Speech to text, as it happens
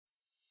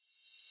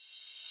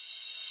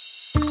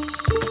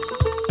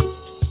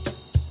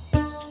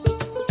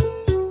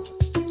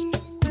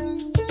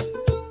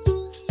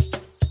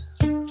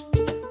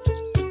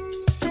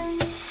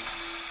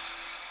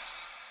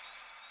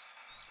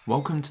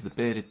Welcome to the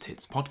Bearded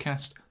Tits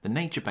podcast, the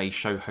nature-based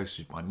show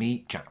hosted by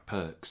me, Jack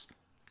Perks.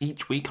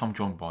 Each week I'm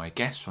joined by a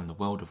guest from the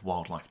world of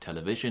wildlife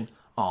television,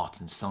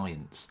 art and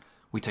science.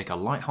 We take a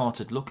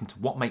light-hearted look into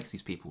what makes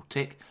these people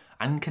tick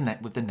and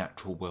connect with the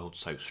natural world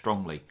so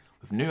strongly,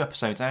 with new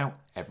episodes out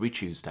every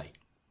Tuesday.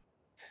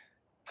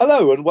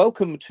 Hello and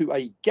welcome to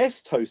a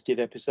guest-hosted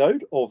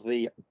episode of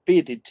the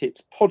Bearded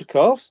Tits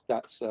podcast.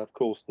 That's, of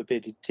course, the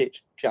Bearded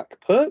Tit Jack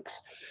Perks.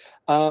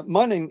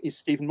 My name is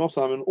Stephen Moss.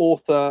 I'm an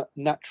author,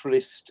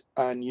 naturalist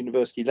and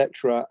university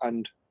lecturer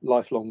and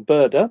lifelong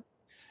birder.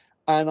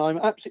 And I'm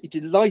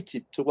absolutely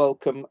delighted to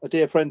welcome a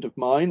dear friend of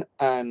mine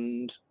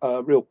and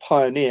a real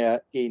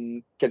pioneer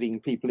in getting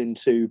people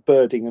into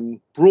birding and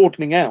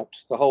broadening out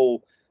the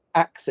whole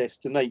access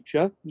to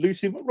nature,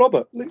 Lucy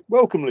McRobert.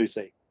 Welcome,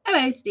 Lucy.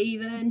 Hello,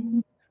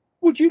 Stephen.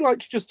 Would you like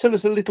to just tell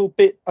us a little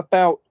bit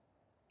about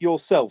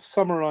yourself,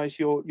 summarise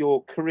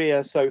your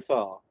career so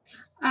far?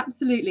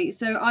 Absolutely.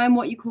 So I'm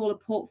what you call a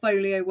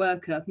portfolio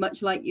worker,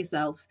 much like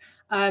yourself.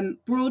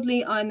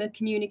 Broadly, I'm a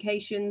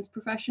communications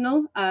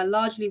professional,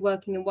 largely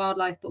working in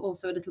wildlife, but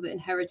also a little bit in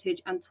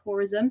heritage and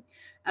tourism.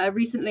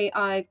 Recently,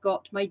 I've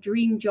got my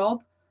dream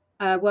job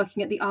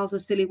working at the Isles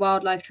of Scilly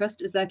Wildlife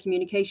Trust as their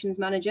communications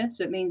manager.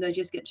 So it means I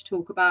just get to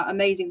talk about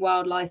amazing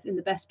wildlife in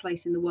the best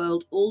place in the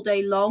world all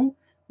day long,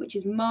 which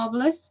is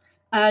marvellous.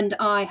 And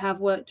I have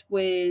worked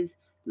with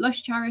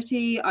Lush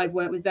Charity. I've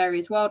worked with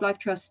various wildlife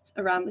trusts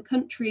around the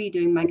country,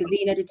 doing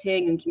magazine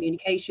editing and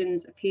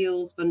communications,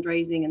 appeals,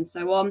 fundraising, and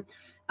so on.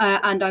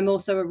 And I'm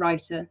also a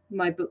writer.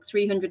 My book,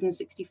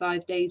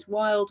 365 Days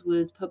Wild,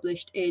 was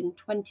published in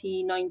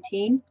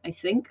 2019, I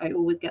think. I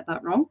always get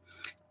that wrong.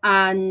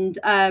 And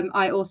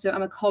I also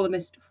am a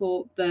columnist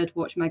for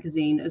Birdwatch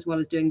magazine, as well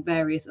as doing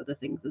various other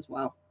things as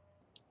well.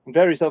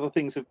 Various other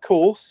things, of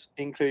course,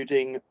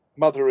 including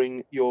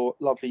mothering your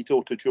lovely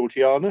daughter,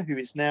 Georgiana, who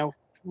is now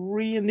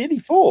 3 and nearly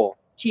 4.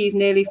 She's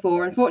nearly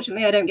 4.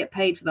 Unfortunately, I don't get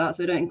paid for that,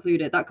 so I don't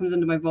include it. That comes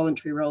under my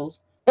voluntary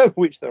roles. Of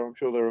which I'm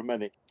sure there are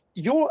many.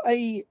 You're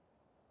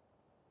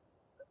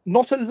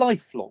not a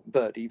lifelong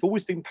birdie. You've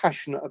always been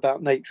passionate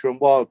about nature and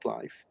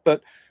wildlife,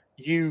 but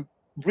you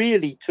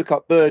really took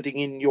up birding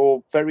in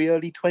your very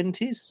early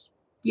 20s?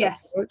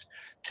 Yes. Right?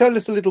 Tell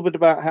us a little bit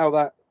about how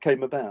that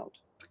came about.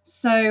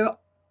 So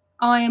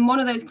I am one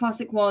of those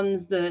classic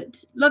ones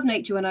that loved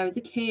nature when I was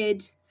a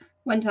kid,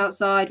 went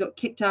outside, got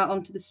kicked out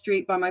onto the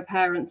street by my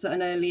parents at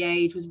an early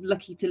age, was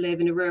lucky to live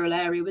in a rural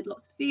area with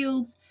lots of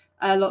fields,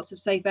 lots of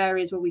safe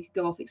areas where we could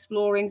go off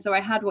exploring. So I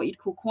had what you'd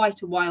call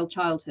quite a wild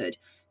childhood.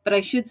 But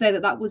I should say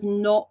that that was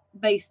not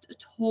based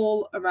at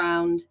all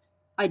around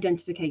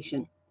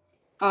identification.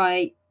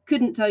 I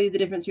couldn't tell you the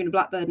difference between a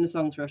blackbird and a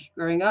song thrush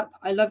growing up.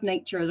 I loved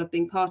nature, I loved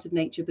being part of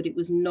nature, but it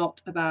was not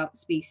about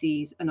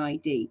species and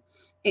ID.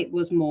 It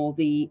was more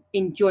the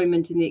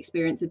enjoyment and the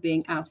experience of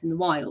being out in the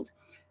wild.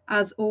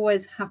 As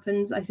always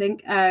happens, I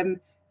think,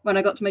 when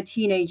I got to my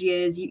teenage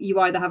years, you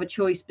either have a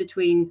choice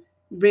between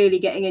really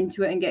getting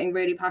into it and getting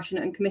really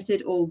passionate and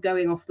committed, or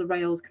going off the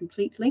rails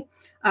completely.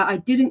 I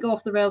didn't go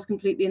off the rails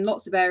completely in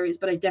lots of areas,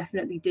 but I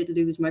definitely did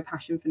lose my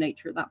passion for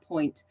nature at that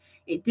point.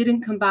 It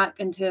didn't come back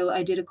until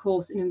I did a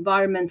course in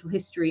environmental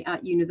history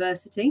at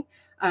university.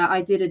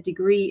 I did a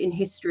degree in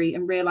history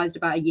and realised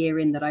about a year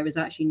in that I was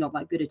actually not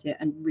that good at it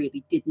and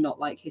really did not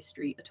like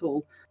history at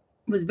all.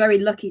 Was very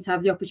lucky to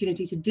have the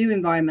opportunity to do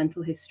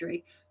environmental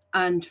history.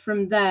 And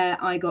from there,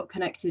 I got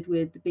connected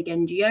with the big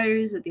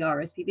NGOs, at the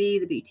RSPB,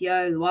 the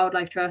BTO, the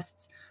wildlife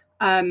trusts.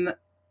 And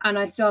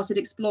I started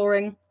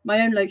exploring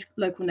my own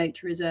local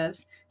nature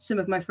reserves. Some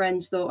of my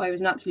friends thought I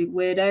was an absolute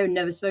weirdo and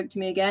never spoke to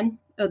me again.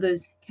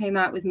 Others came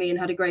out with me and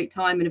had a great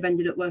time and have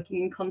ended up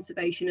working in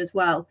conservation as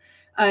well.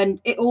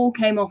 And it all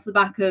came off the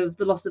back of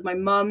the loss of my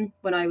mum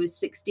when I was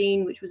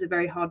 16, which was a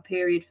very hard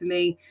period for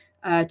me,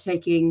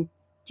 taking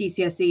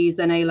GCSEs,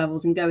 then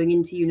A-levels and going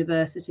into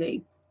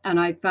university. And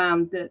I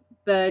found that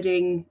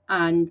birding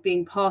and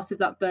being part of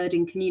that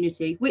birding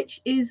community,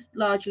 which is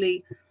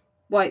largely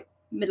white,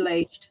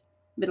 middle-aged,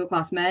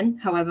 middle-class men.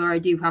 However, I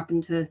do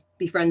happen to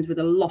be friends with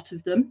a lot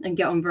of them and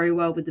get on very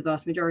well with the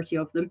vast majority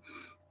of them.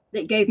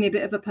 It gave me a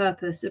bit of a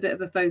purpose, a bit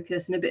of a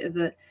focus, and a bit of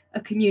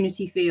a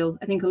community feel.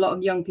 I think a lot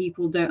of young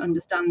people don't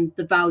understand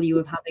the value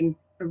of having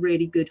a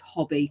really good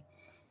hobby,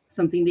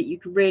 something that you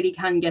really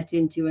can get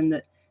into and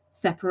that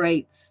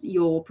separates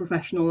your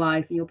professional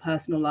life and your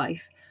personal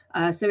life.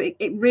 So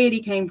it really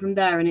came from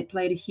there, and it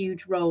played a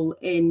huge role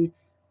in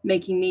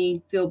making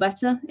me feel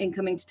better, in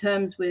coming to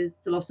terms with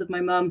the loss of my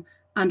mum,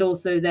 and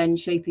also then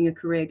shaping a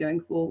career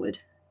going forward.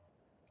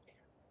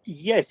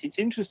 Yes, it's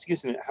interesting,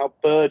 isn't it, how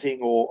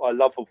birding or a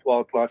love of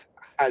wildlife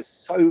has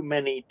so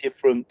many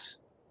different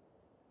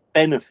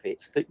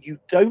benefits that you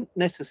don't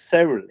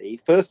necessarily,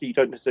 firstly, you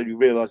don't necessarily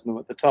realise them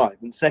at the time,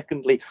 and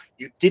secondly,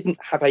 you didn't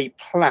have a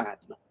plan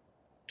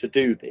to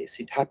do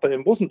this. It happened,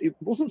 and it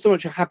wasn't so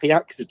much a happy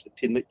accident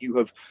in that you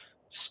have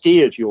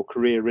steered your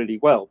career really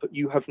well, but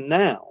you have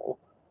now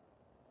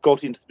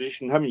got into the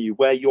position, haven't you,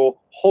 where your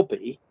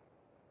hobby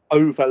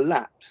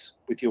overlaps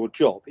with your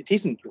job. It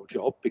isn't your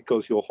job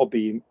because your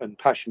hobby and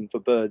passion for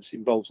birds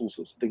involves all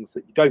sorts of things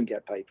that you don't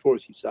get paid for,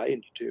 as you say,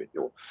 and you do in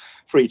your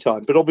free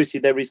time. But obviously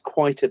there is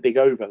quite a big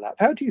overlap.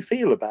 How do you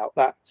feel about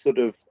that sort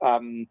of,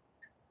 I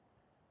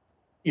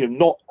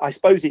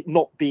suppose it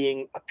not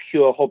being a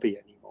pure hobby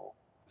anymore?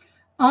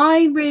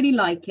 I really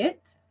like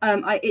it.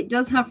 It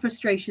does have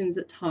frustrations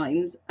at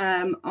times.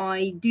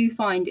 I do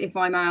find if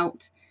I'm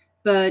out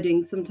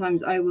birding,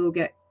 sometimes I will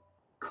get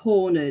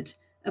cornered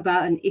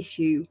about an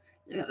issue.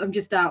 I'm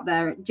just out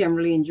there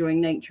generally enjoying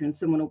nature and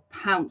someone will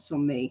pounce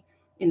on me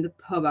in the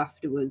pub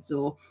afterwards,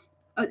 or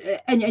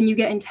and you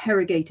get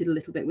interrogated a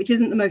little bit, which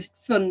isn't the most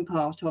fun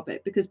part of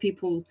it, because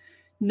people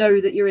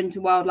know that you're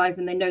into wildlife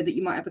and they know that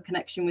you might have a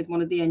connection with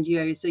one of the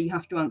NGOs, so you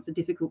have to answer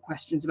difficult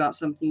questions about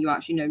something you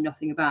actually know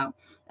nothing about,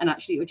 and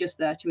actually you're just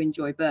there to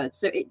enjoy birds.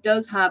 So it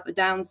does have a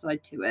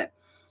downside to it.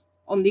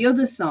 On the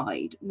other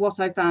side, what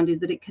I found is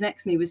that it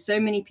connects me with so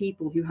many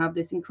people who have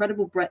this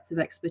incredible breadth of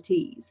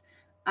expertise,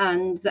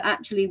 and that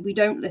actually we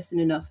don't listen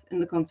enough in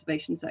the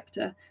conservation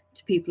sector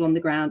to people on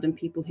the ground and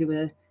people who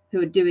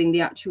are doing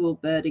the actual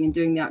birding and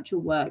doing the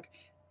actual work.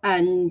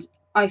 And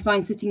I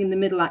find sitting in the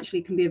middle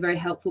actually can be a very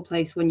helpful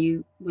place when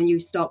you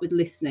start with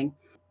listening.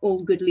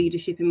 All good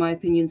leadership, in my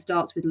opinion,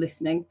 starts with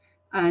listening,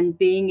 and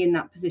being in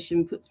that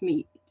position puts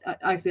me,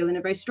 I feel, in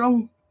a very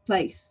strong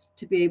place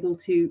to be able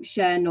to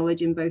share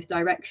knowledge in both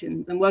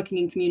directions. And working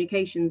in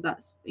communications,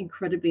 that's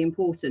incredibly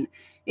important.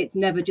 It's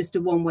never just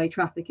a one-way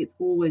traffic, it's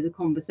always a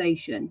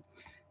conversation.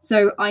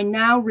 So I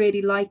now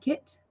really like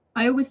it.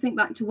 I always think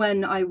back to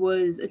when I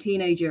was a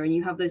teenager and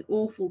you have those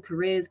awful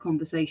careers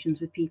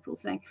conversations with people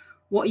saying,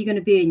 what are you going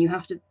to be? And you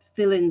have to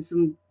fill in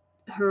some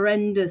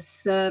horrendous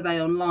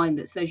survey online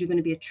that says you're going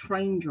to be a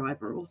train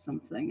driver or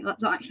something.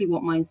 That's actually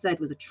what mine said,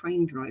 was a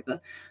train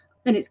driver.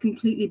 And it's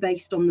completely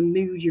based on the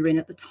mood you're in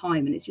at the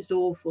time, and it's just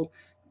awful.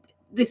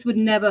 This would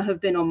never have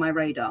been on my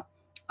radar.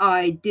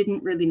 I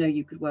didn't really know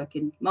you could work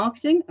in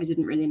marketing. I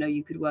didn't really know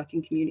you could work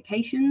in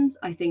communications.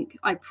 I think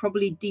I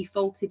probably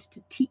defaulted to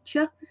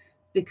teacher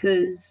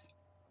because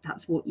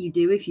that's what you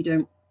do if you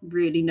don't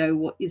really know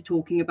what you're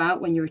talking about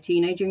when you're a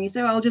teenager, and you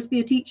say, well, I'll just be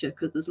a teacher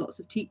because there's lots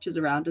of teachers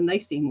around and they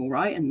seem all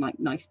right and like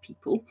nice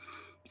people.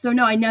 So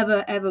no, I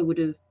never ever would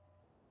have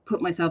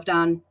put myself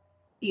down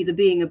either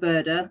being a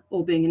birder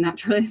or being a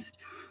naturalist,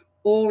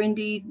 or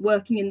indeed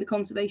working in the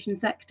conservation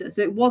sector.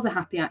 So it was a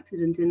happy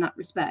accident in that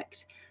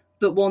respect,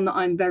 but one that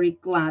I'm very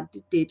glad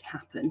did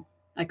happen.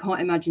 I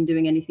can't imagine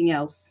doing anything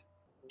else.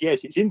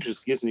 Yes, it's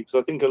interesting, isn't it? Because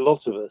I think a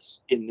lot of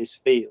us in this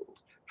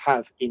field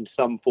have in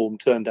some form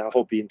turned our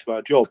hobby into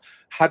our job,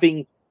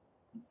 having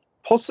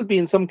possibly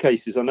in some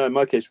cases, I know in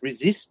my case,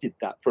 resisted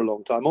that for a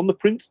long time on the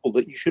principle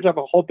that you should have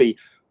a hobby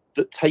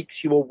that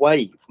takes you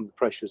away from the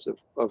pressures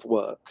of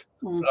work.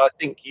 But I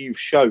think you've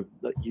shown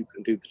that you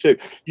can do the two.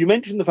 You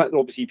mentioned the fact that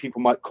obviously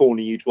people might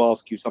corner you to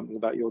ask you something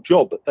about your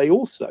job, but they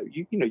also,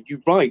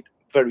 you write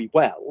very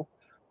well,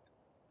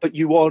 but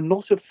you are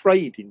not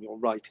afraid in your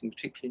writing,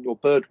 particularly in your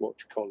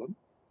Birdwatch column,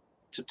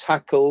 to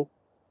tackle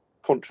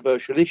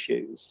controversial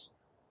issues.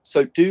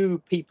 So do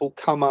people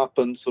come up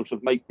and sort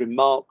of make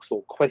remarks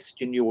or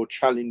question you or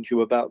challenge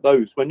you about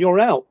those when you're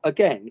out?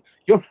 Again,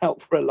 you're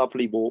out for a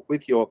lovely walk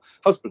with your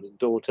husband and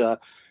daughter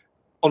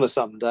on a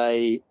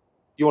Sunday.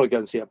 You want to go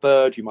and see a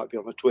bird, you might be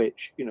on a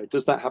twitch.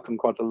 Does that happen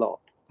quite a lot?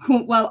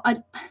 Well,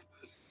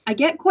 I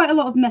get quite a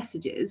lot of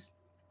messages,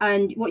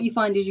 and what you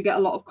find is you get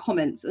a lot of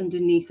comments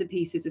underneath the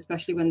pieces,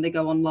 especially when they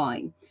go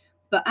online.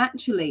 But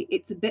actually,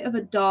 it's a bit of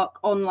a dark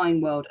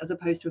online world as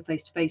opposed to a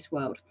face-to-face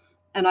world.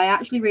 And I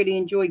actually really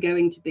enjoy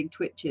going to big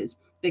twitches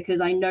because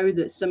I know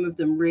that some of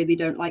them really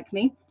don't like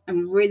me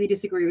and really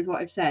disagree with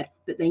what I've said,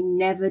 but they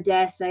never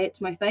dare say it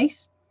to my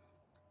face.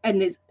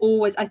 And it's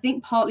always, I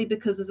think, partly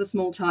because there's a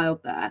small child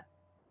there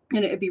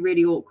and it'd be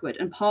really awkward,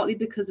 and partly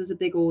because there's a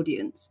big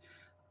audience,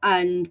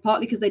 and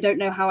partly because they don't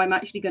know how I'm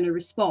actually going to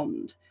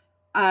respond.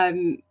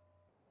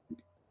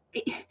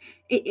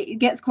 It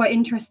gets quite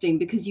interesting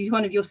because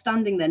you're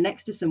standing there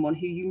next to someone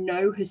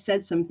who has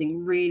said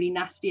something really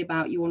nasty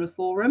about you on a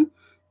forum.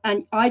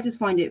 And I just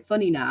find it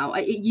funny now.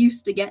 It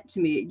used to get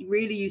to me. It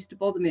really used to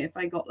bother me if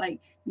I got like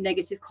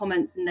negative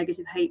comments and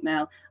negative hate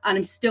mail. And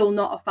I'm still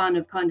not a fan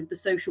of kind of the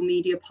social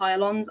media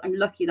pile-ons. I'm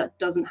lucky that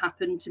doesn't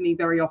happen to me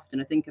very often.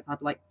 I think I've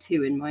had like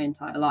 2 in my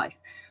entire life.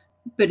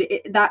 But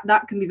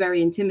that can be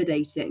very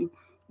intimidating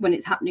when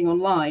it's happening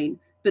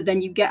online. But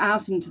then you get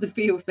out into the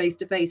field face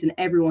to face and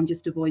everyone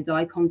just avoids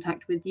eye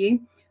contact with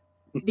you.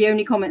 The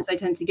only comments I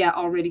tend to get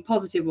are really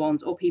positive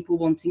ones, or people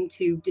wanting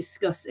to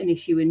discuss an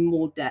issue in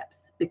more depth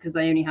because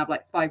I only have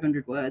like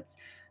 500 words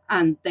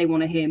and they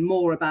want to hear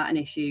more about an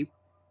issue.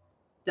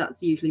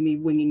 That's usually me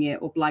winging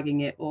it or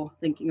blagging it or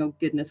thinking, oh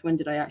goodness, when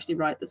did I actually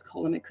write this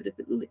column? It could have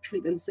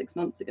literally been 6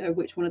 months ago.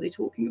 Which one are they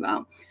talking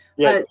about?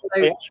 Yes,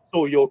 I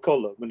saw your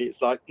column and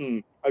it's like,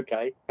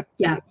 okay.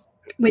 Yeah,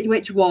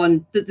 which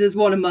one? There's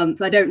one a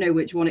month. I don't know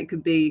which one it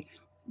could be,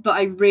 but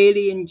I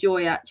really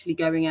enjoy actually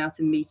going out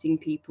and meeting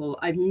people.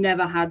 I've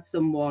never had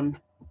someone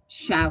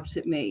shout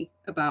at me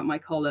about my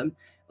column,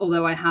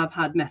 although I have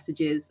had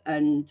messages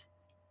and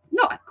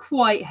not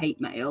quite hate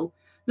mail.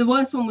 The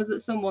worst one was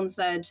that someone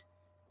said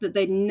that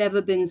they'd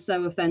never been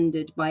so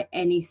offended by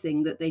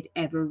anything that they'd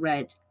ever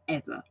read,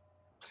 ever,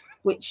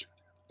 which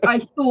I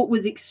thought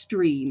was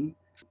extreme.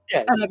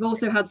 Yes. And I've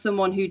also had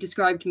someone who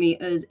described me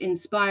as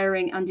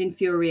inspiring and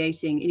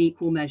infuriating in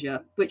equal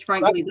measure, which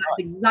frankly, that's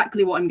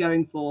exactly what I'm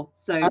going for.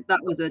 So that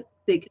was a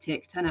big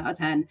tick, 10 out of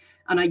 10.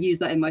 And I use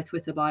that in my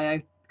Twitter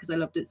bio because I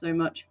loved it so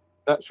much.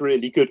 That's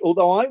really good.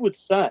 Although I would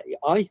say,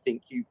 I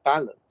think you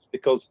balance,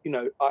 because, you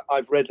know,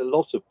 I've read a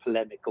lot of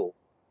polemical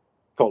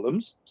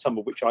columns, some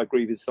of which I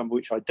agree with, some of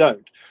which I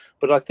don't.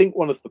 But I think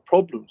one of the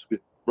problems with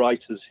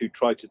writers who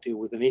try to deal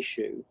with an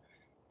issue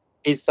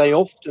is they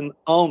often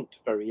aren't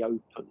very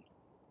open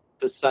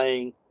to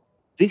saying,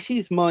 this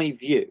is my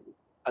view,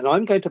 and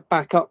I'm going to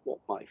back up what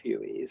my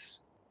view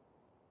is,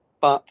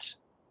 but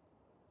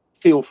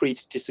feel free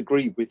to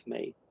disagree with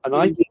me. And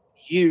I think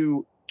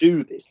you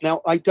do this.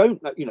 Now, I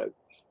don't know, you know,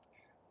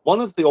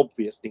 one of the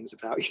obvious things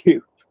about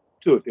you,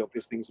 two of the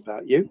obvious things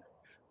about you,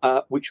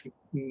 which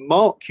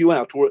mark you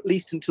out, or at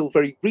least until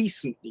very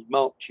recently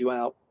marked you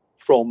out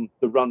from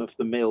the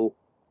run-of-the-mill,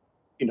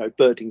 you know,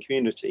 birding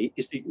community,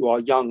 is that you are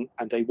young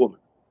and a woman.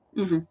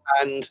 Mm-hmm.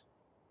 And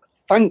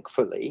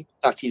thankfully,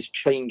 that is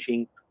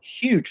changing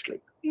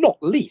hugely, not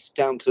least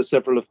down to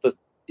several of the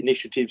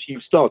initiatives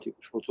you've started,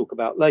 which we'll talk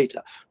about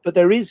later. But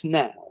there is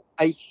now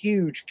a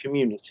huge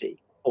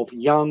community of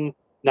young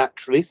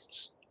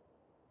naturalists,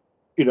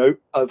 you know,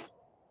 of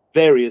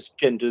various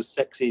genders,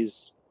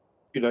 sexes,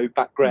 you know,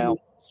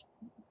 backgrounds,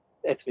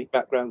 ethnic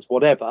backgrounds,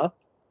 whatever,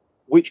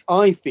 which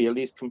I feel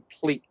is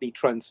completely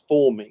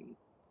transforming,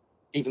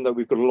 even though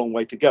we've got a long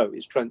way to go,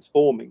 is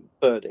transforming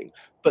birding.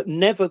 But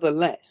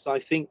nevertheless, I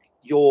think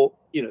you're,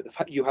 you know, the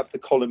fact you have the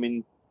column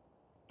in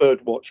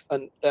Birdwatch,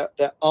 and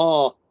there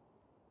are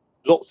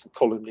lots of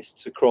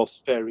columnists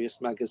across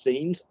various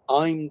magazines.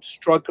 I'm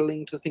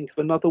struggling to think of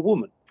another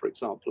woman, for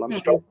example. I'm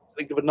struggling to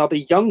think of another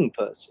young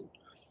person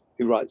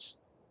who writes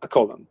a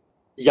column.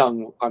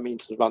 Young, I mean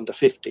sort of under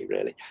 50,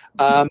 really.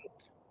 And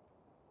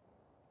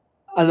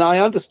I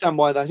understand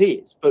why that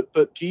is, but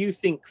do you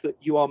think that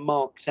you are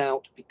marked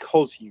out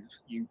because you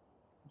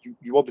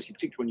obviously,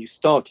 particularly when you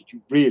started,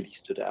 you really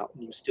stood out,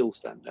 and you still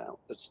stand out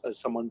as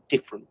someone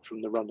different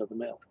from the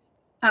run-of-the-mill?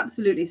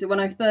 Absolutely. So when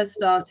I first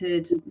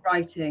started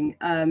writing,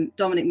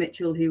 Dominic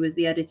Mitchell, who was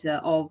the editor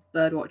of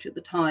Birdwatch at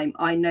the time,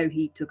 I know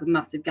he took a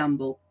massive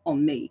gamble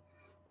on me.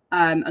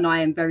 And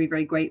I am very,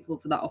 very grateful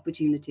for that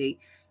opportunity.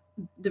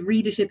 The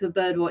readership of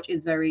Birdwatch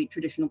is very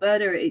traditional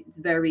birder. It's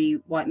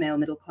very white male,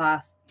 middle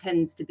class,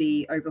 tends to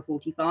be over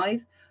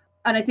 45.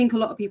 And I think a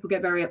lot of people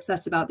get very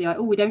upset about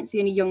we don't see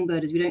any young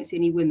birders, we don't see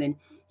any women.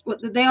 Well,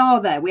 they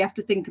are there. We have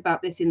to think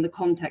about this in the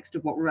context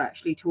of what we're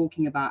actually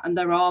talking about. And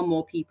there are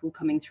more people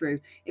coming through.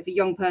 If a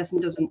young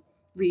person doesn't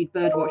read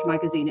Birdwatch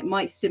magazine, it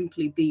might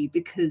simply be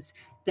because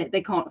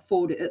they can't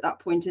afford it at that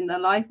point in their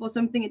life or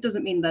something. It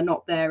doesn't mean they're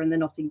not there and they're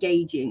not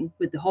engaging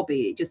with the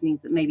hobby. It just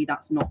means that maybe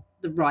that's not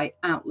the right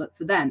outlet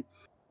for them.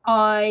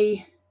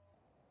 I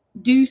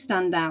do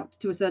stand out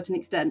to a certain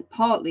extent,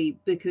 partly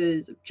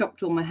because I've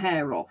chopped all my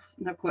hair off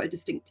and have quite a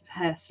distinctive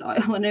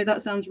hairstyle. I know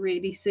that sounds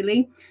really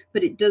silly,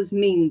 but it does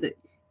mean that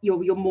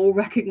you're more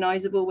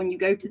recognizable when you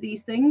go to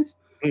these things.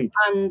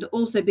 And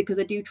also because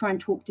I do try and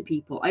talk to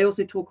people. I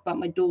also talk about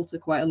my daughter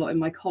quite a lot in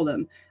my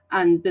column,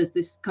 and there's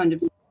this kind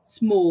of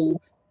small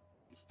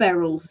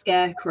feral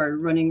scarecrow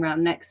running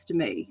around next to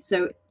me.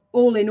 So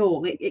all in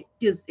all,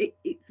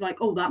 it's like,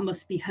 oh, that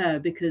must be her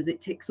because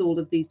it ticks all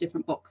of these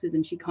different boxes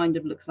and she kind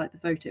of looks like the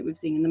photo we've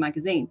seen in the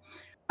magazine.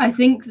 I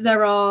think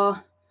there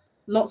are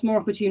lots more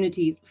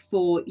opportunities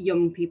for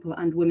young people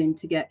and women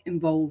to get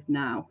involved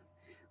now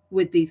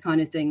with these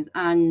kind of things.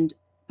 And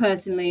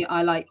personally,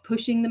 I like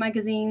pushing the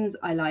magazines.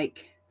 I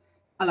like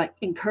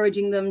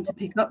encouraging them to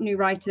pick up new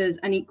writers.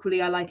 And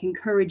equally, I like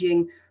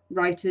encouraging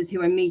writers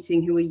who I'm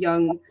meeting who are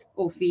young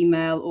or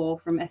female or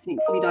from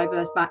ethnically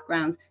diverse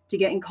backgrounds to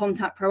get in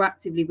contact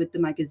proactively with the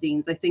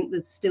magazines. I think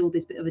there's still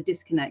this bit of a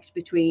disconnect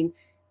between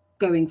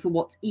going for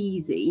what's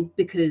easy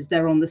because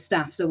they're on the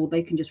staff, so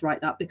they can just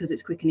write that because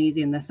it's quick and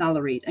easy and they're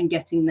salaried, and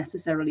getting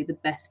necessarily the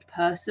best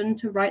person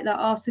to write that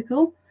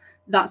article.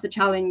 That's a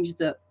challenge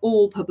that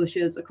all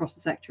publishers across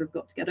the sector have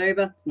got to get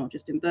over. It's not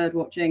just in bird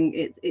watching,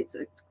 it's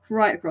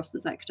right across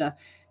the sector.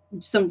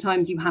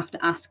 Sometimes you have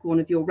to ask one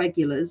of your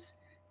regulars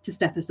to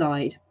step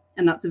aside,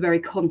 and that's a very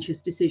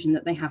conscious decision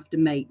that they have to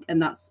make. And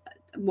that's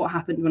what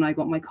happened when I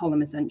got my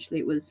column. Essentially,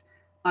 it was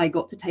I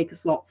got to take a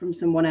slot from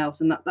someone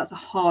else, and that's a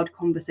hard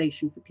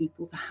conversation for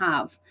people to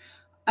have.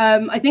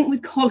 I think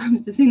with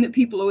columns, the thing that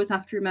people always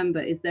have to remember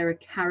is they're a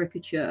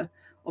caricature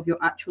of your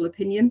actual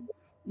opinion.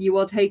 You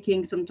are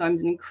taking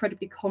sometimes an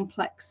incredibly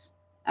complex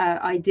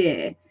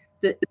idea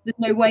that there's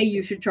no way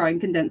you should try and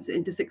condense it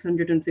into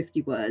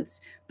 650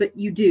 words, but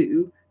you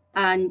do.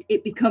 And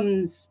it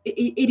becomes,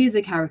 it is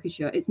a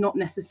caricature. It's not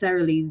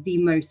necessarily the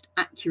most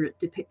accurate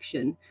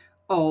depiction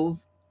of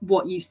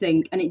what you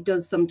think. And it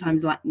does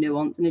sometimes lack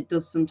nuance, and it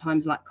does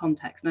sometimes lack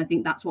context. And I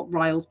think that's what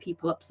riles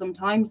people up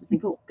sometimes. I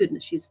think, oh,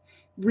 goodness, she's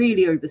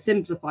really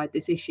oversimplified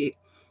this issue.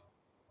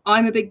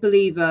 I'm a big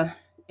believer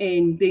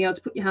in being able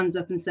to put your hands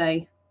up and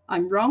say,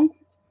 I'm wrong,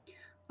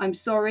 I'm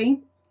sorry,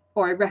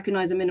 or I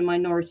recognise I'm in a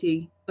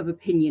minority of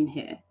opinion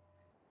here.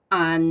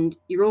 And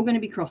you're all going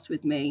to be cross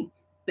with me,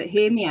 but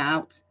hear me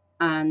out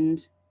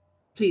and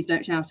please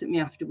don't shout at me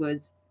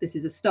afterwards. This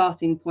is a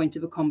starting point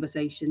of a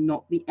conversation,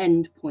 not the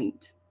end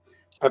point.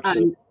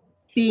 Absolutely. And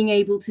being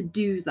able to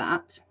do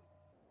that,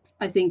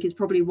 I think, is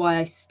probably why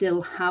I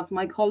still have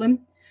my column.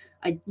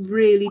 I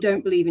really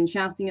don't believe in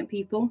shouting at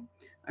people.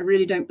 I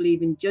really don't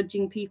believe in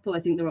judging people. I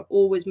think there are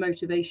always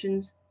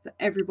motivations for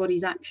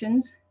everybody's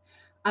actions.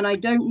 And I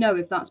don't know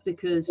if that's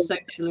because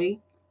socially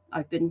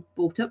I've been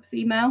brought up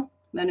female.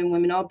 Men and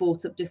women are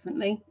brought up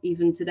differently,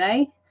 even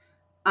today.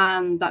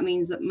 And that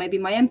means that maybe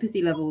my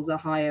empathy levels are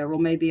higher, or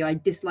maybe I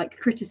dislike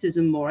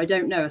criticism more. I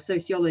don't know. A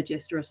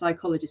sociologist or a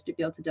psychologist would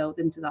be able to delve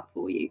into that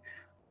for you.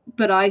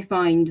 But I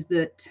find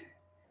that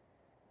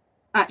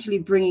actually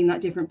bringing that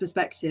different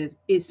perspective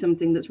is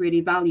something that's really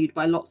valued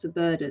by lots of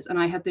birders. And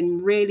I have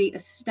been really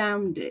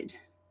astounded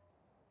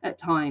at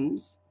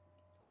times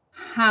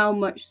how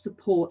much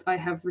support I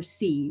have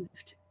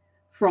received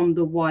from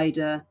the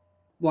wider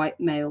white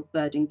male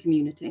birding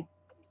community.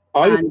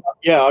 I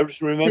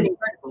just remember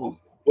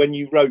when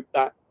you wrote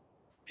that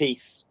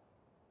piece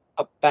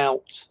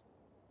about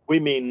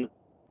women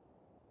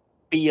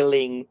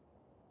feeling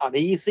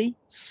uneasy,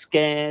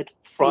 scared,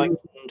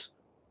 frightened,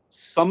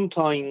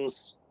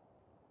 sometimes,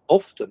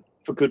 often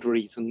for good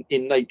reason,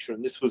 in nature.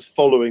 And this was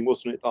following,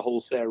 wasn't it, the whole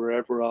Sarah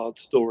Everard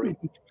story.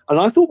 And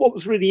I thought what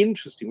was really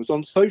interesting was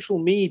on social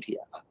media,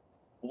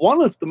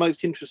 one of the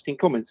most interesting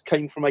comments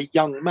came from a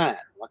young man,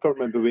 I can't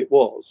remember who it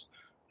was,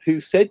 who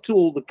said to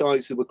all the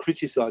guys who were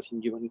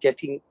criticising you and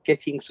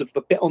getting sort of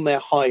a bit on their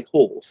high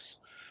horse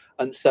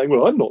and saying,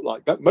 well, I'm not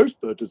like that.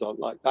 Most birders aren't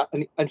like that.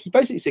 And he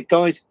basically said,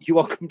 guys, you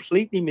are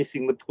completely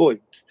missing the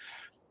point.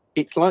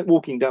 It's like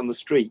walking down the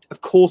street. Of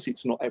course,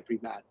 it's not every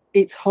man.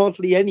 It's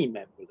hardly any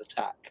men will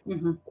attack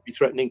or be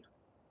threatening,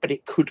 but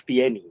it could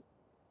be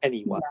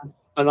anyone. Yeah.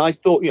 And I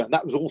thought,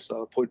 that was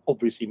also a point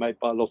obviously made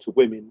by a lot of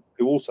women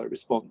who also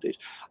responded.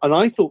 And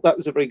I thought that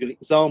was a very good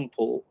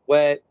example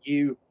where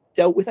you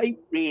dealt with a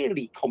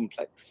really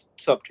complex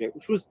subject,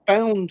 which was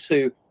bound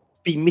to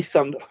be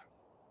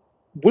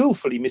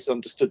willfully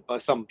misunderstood by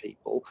some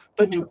people,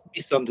 but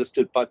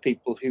misunderstood by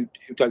people who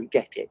don't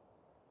get it.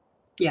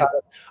 Yeah.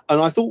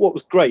 And I thought what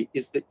was great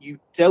is that you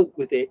dealt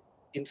with it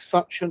in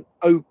such an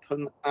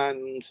open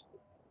and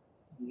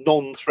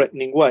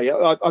non-threatening way.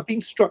 I've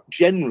been struck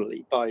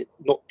generally by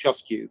not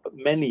just you, but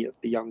many of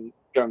the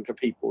younger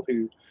people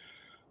who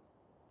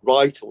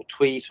write or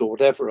tweet or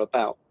whatever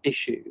about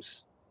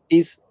issues,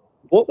 is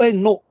what they're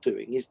not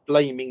doing is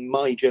blaming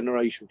my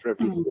generation for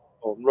everything that's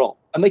gone wrong.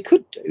 And they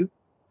could do.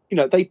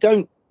 They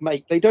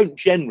don't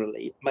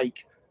generally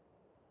make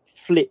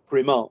flip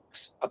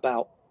remarks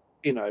about,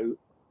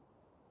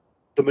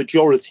 the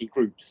majority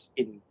groups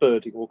in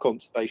birding or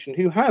conservation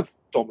who have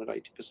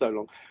dominated for so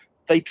long.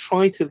 They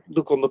try to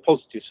look on the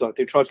positive side.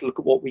 They try to look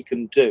at what we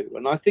can do.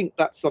 And I think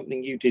that's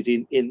something you did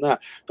in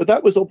that. But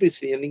that was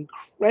obviously an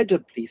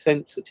incredibly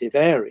sensitive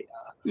area.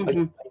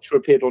 And you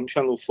appeared on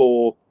Channel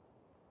 4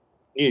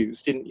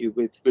 News, didn't you,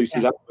 with Lucy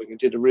Lapwing, and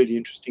did a really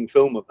interesting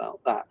film about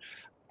that.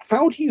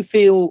 How do you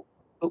feel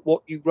that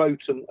what you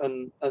wrote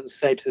and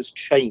said has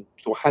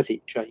changed, or has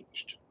it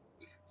changed?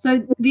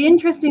 So the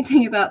interesting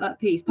thing about that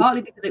piece,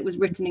 partly because it was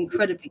written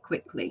incredibly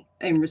quickly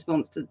in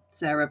response to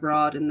Sarah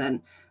Everard, and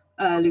then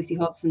Lucy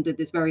Hodgson did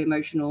this very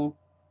emotional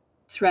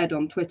thread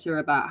on Twitter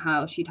about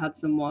how she'd had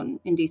someone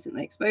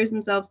indecently expose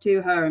themselves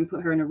to her and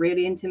put her in a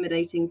really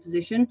intimidating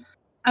position.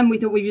 And we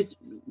thought, we just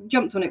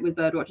jumped on it with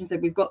Birdwatch and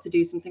said, we've got to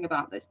do something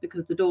about this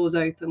because the door's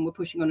open. We're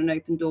pushing on an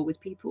open door with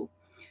people.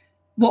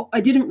 What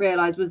I didn't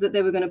realise was that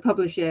they were going to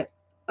publish it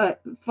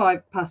at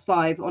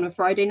 5:05 on a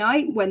Friday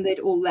night when they'd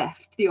all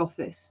left the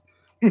office.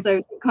 So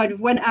it kind of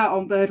went out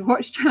on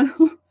Birdwatch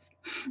channels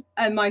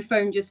and my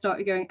phone just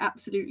started going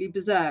absolutely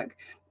berserk.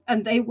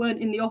 And they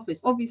weren't in the office,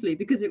 obviously,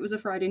 because it was a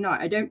Friday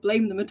night. I don't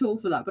blame them at all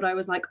for that. But I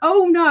was like,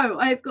 oh, no,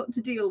 I've got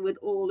to deal with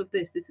all of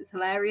this. This is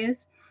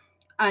hilarious.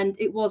 And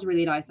it was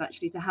really nice,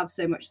 actually, to have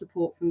so much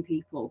support from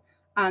people.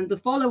 And the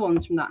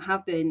follow-ons from that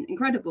have been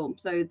incredible.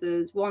 So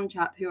there's one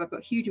chap who I've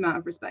got a huge amount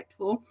of respect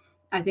for.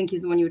 I think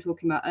is the one you were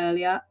talking about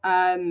earlier.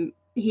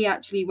 He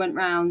actually went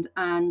round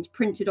and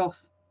printed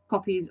off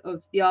copies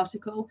of the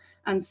article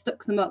and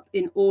stuck them up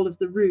in all of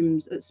the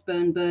rooms at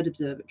Spurn Bird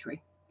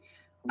Observatory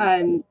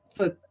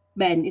for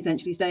men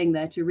essentially staying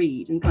there to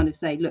read and kind of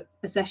say, look,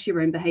 assess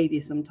your own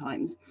behaviour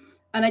sometimes.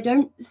 And I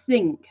don't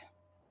think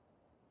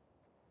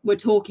we're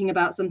talking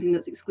about something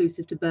that's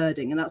exclusive to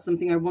birding. And that's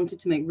something I wanted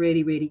to make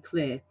really, really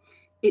clear.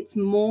 It's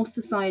more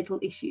societal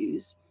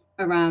issues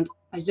around,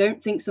 I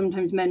don't think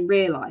sometimes men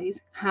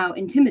realise how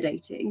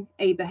intimidating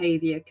a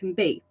behaviour can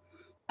be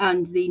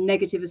and the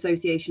negative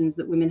associations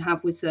that women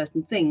have with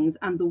certain things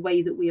and the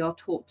way that we are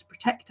taught to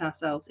protect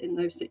ourselves in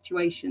those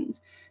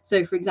situations.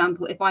 So, for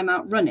example, if I'm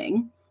out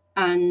running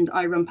and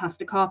I run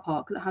past a car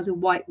park that has a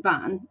white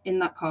van in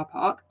that car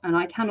park and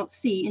I cannot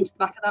see into the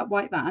back of that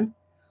white van,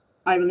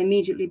 I will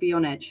immediately be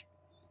on edge.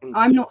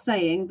 I'm not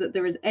saying that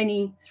there is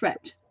any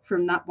threat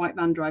from that white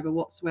van driver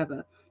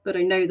whatsoever. But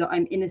I know that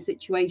I'm in a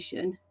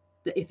situation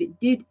that if it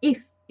did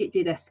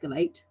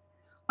escalate,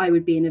 I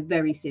would be in a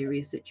very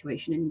serious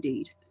situation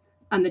indeed.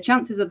 And the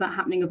chances of that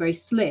happening are very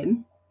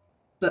slim,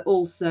 but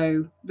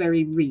also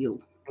very real.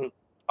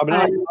 I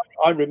mean,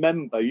 I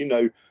remember,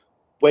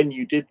 when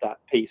you did that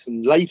piece,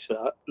 and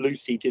later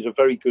Lucy did a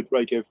very good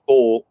Radio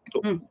 4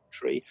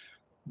 documentary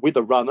with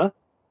a runner,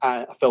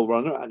 a fell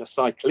runner, and a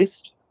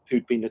cyclist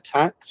who'd been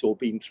attacked or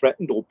been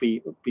threatened or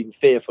been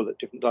fearful at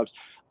different times.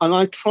 And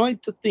I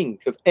tried to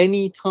think of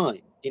any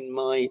time in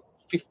my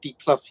 50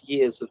 plus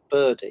years of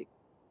birding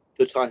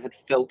that I had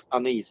felt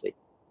uneasy.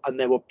 And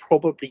there were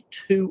probably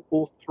 2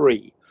 or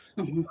 3.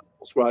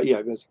 Right,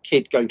 there's a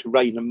kid going to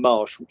Raynham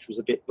Marsh, which was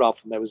a bit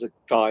rough, and there was a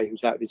guy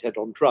who's out of his head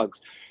on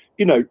drugs.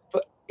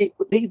 But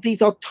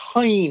these are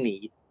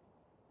tiny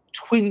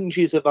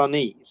twinges of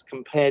unease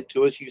compared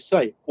to, as you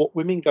say, what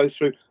women go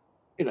through.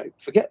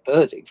 Forget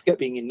birding, forget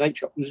being in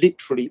nature,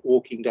 literally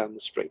walking down the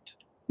street.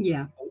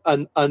 Yeah.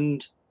 And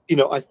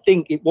I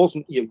think it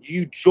wasn't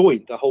you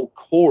joined a whole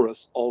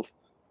chorus of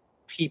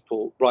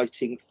people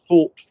writing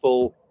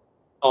thoughtful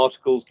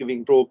articles,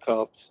 giving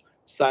broadcasts,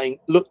 saying,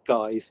 look,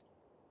 guys,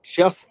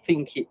 just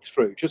think it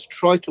through. Just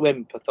try to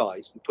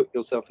empathize and put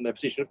yourself in their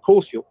position. Of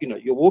course, you're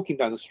walking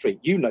down the street.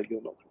 You're not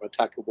going to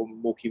attack a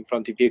woman walking in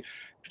front of you.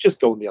 But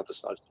just go on the other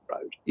side of the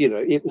road.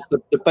 It was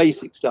the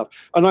basic stuff.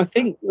 And I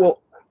think what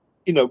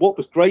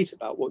was great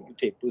about what you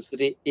did was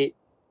that it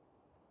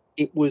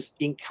was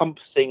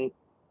encompassing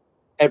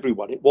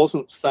everyone. It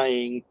wasn't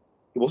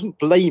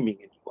blaming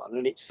anyone,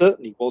 and it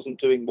certainly wasn't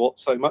doing what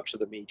so much of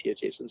the media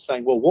did and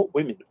saying, well, what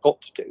women have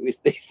got to do is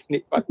this. And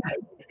it's like,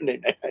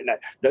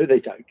 no, they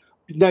don't.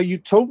 Now, you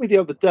told me the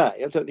other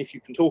day, I don't know if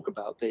you can talk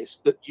about this,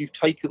 that you've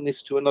taken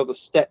this to another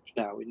step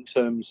now in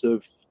terms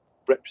of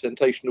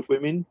representation of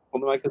women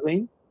on the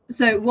magazine.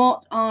 So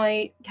what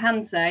I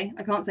can say,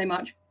 I can't say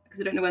much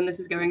because I don't know when this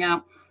is going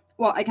out.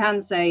 What I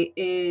can say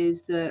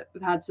is that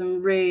we've had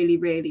some really,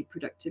 really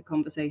productive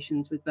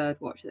conversations with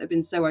Birdwatch that have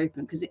been so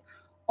open, because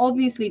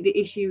obviously the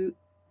issue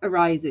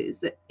arises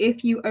that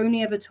if you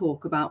only ever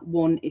talk about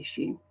one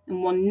issue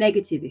and one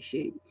negative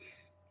issue,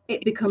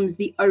 it becomes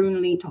the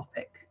only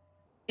topic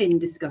in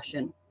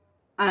discussion.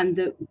 And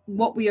that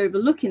what we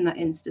overlook in that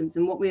instance,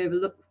 and what we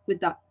overlook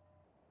with that,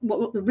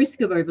 what the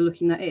risk of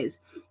overlooking that is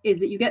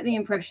that you get the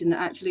impression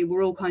that actually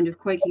we're all kind of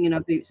quaking in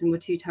our boots and we're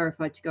too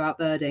terrified to go out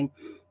birding.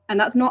 And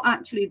that's not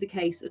actually the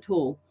case at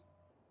all.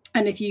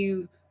 And if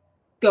you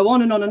go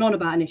on and on and on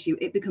about an issue,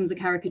 it becomes a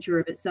caricature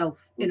of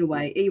itself in a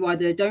way. You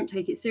either don't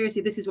take it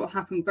seriously. This is what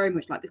happened very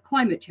much like with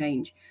climate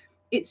change.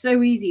 It's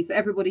so easy for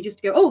everybody just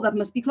to go, oh, that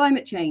must be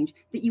climate change,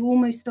 that you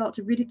almost start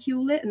to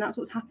ridicule it. And that's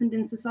what's happened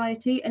in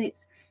society. And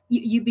it's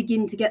you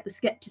begin to get the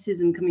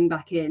skepticism coming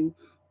back in,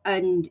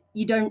 and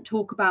you don't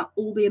talk about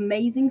all the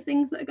amazing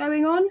things that are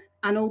going on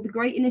and all the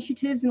great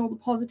initiatives and all the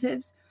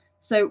positives.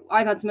 So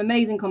I've had some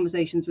amazing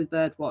conversations with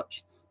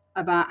Birdwatch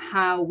about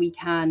how we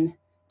can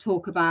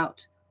talk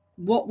about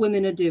what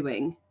women are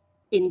doing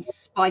in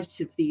spite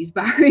of these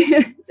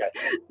barriers.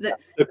 Yeah.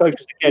 They're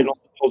focused again on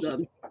the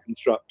positive and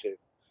constructive.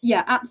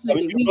 Yeah,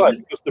 absolutely. I mean, right,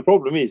 because the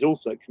problem is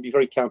also it can be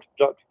very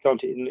counterproductive,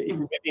 can't it? If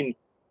women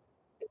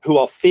who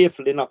are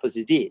fearful enough as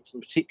it is,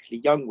 and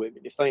particularly young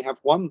women, if they have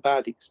one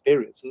bad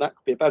experience, and that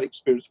could be a bad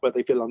experience where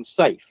they feel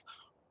unsafe,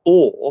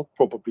 or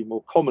probably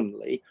more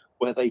commonly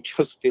where they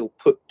just feel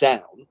put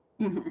down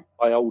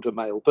by older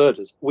male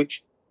birders,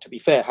 which, to be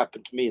fair,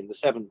 happened to me in the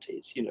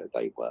 70s.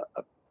 They were,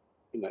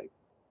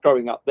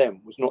 growing up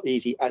then was not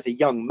easy as a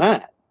young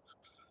man.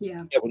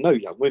 Yeah, there were no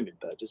young women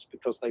birders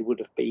because they would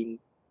have been,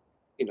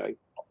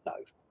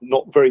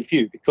 not very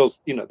few,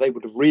 because they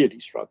would have really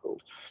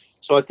struggled.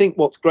 So I think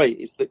what's great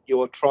is that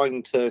you're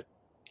trying to,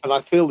 and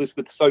I feel this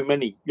with so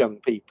many young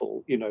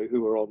people,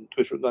 who are on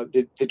Twitter,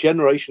 the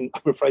generation,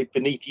 I'm afraid,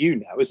 beneath you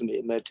now, isn't it,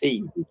 in their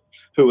teens,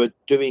 who are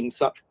doing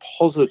such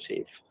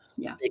positive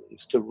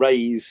things to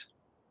raise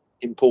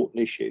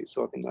important issues.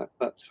 So I think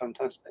that's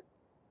fantastic.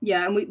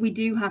 Yeah, and we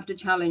do have to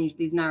challenge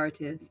these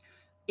narratives.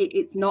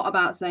 It's not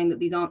about saying that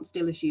these aren't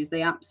still issues.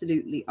 They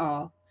absolutely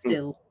are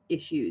still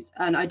issues.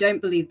 And I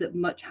don't believe that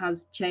much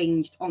has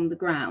changed on the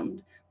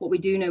ground. What we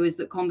do know is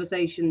that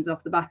conversations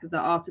off the back of that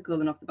article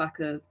and off the back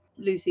of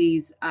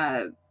Lucy's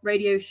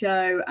radio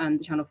show and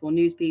the Channel 4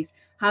 news piece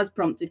has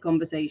prompted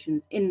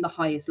conversations in the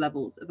highest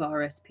levels of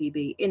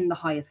RSPB, in the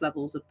highest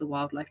levels of the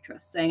Wildlife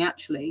Trust, saying,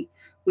 actually,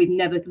 we've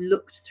never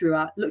looked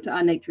at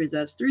our nature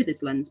reserves through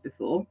this lens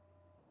before.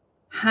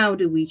 How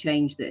do we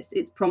change this?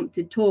 It's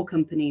prompted tour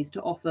companies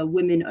to offer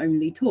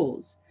women-only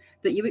tours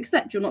that you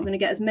accept you're not going to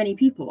get as many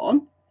people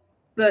on,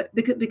 but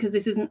because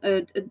this isn't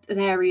an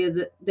area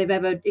that they've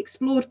ever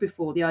explored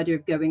before, the idea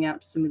of going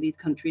out to some of these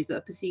countries that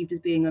are perceived as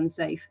being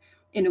unsafe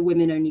in a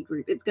women-only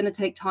group. It's going to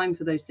take time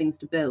for those things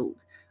to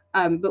build.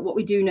 But what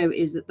we do know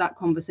is that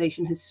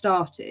conversation has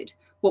started.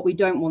 What we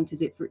don't want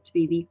is for it to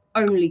be the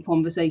only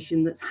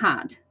conversation that's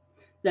had.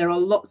 There are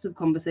lots of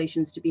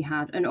conversations to be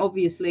had. And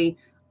obviously,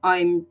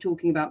 I'm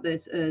talking about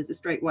this as a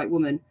straight white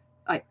woman.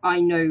 I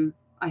know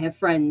I have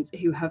friends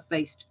who have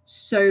faced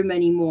so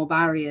many more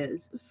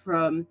barriers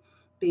from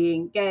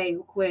being gay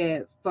or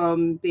queer,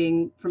 from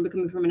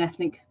becoming from an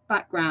ethnic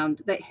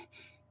background,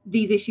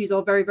 these issues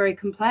are very, very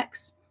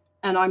complex.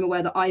 And I'm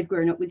aware that I've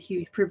grown up with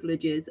huge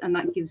privileges, and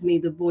that gives me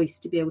the voice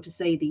to be able to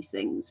say these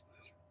things.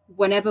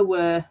 Whenever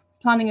we're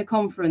planning a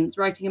conference,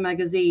 writing a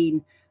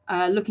magazine,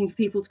 looking for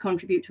people to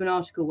contribute to an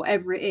article,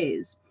 whatever it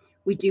is,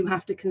 we do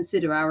have to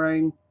consider our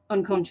own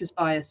unconscious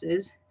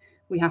biases.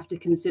 We have to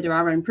consider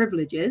our own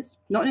privileges,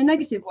 not in a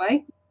negative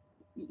way.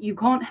 You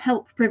can't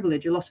help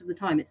privilege a lot of the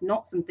time. It's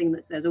not something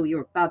that says, oh,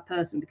 you're a bad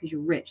person because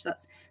you're rich.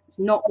 That's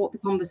not what the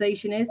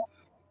conversation is.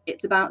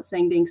 It's about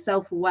being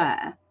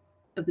self-aware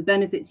of the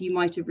benefits you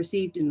might have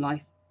received in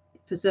life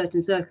for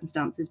certain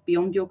circumstances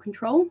beyond your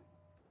control,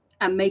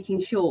 and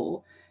making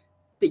sure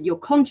that you're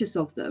conscious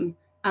of them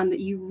and that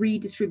you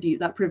redistribute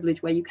that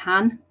privilege where you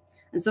can.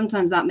 And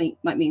sometimes that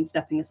might mean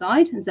stepping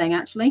aside and saying,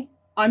 actually,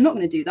 I'm not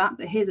going to do that,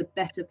 but here's a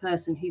better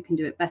person who can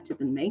do it better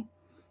than me.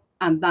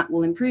 And that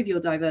will improve your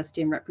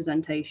diversity and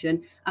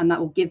representation, and that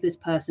will give this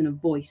person a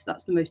voice.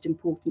 That's the most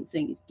important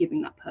thing, is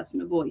giving that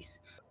person a voice.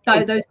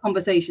 Those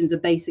conversations are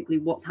basically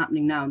what's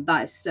happening now, and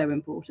that is so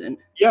important.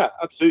 Yeah,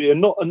 absolutely.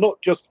 And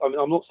not just, I mean,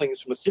 I'm not saying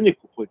this from a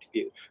cynical point of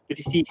view, but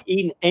it is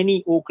in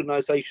any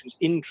organisation's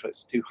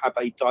interest to have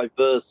a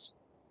diverse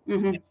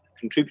set of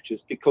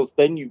contributors, because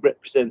then you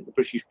represent the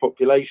British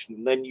population,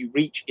 and then you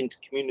reach into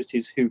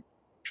communities who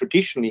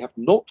traditionally have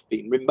not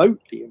been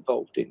remotely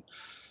involved in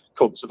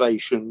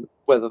conservation,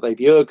 whether they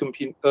be urban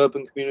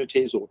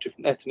communities or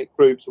different ethnic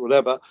groups or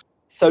whatever.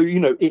 So,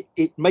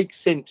 it makes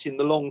sense in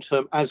the long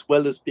term, as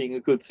well as being a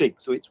good thing.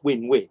 So it's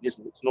win-win,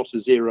 isn't it? It's not a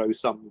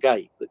zero-sum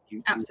game that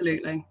you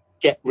absolutely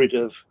get rid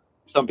of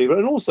some people.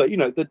 And also,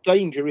 the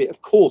danger,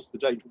 of course, the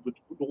danger would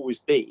always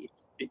be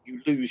that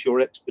you lose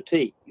your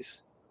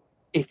expertise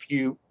if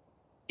you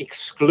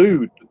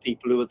exclude the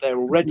people who are there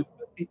already.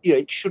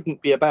 It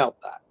shouldn't be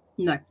about that.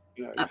 No.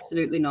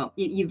 Absolutely not.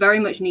 You very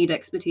much need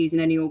expertise in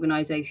any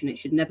organisation. It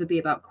should never be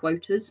about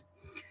quotas.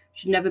 It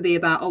should never be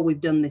about, oh, we've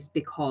done this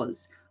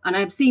because. And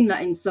I've seen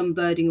that in some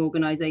birding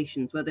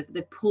organisations where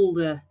they've pulled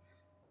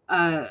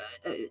a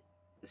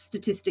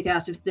statistic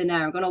out of thin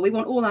air and gone, oh, we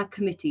want all our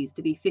committees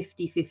to be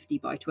 50-50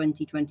 by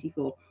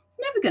 2024. It's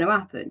never going to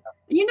happen. And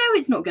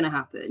it's not going to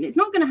happen. It's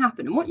not going to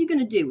happen. And what you're going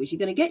to do is you're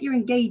going to get your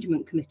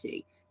engagement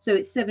committee, so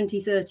it's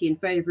 70-30 in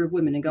favour of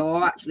women, and go,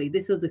 oh, actually,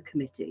 this other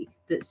committee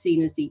that's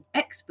seen as the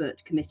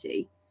expert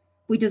committee,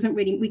 we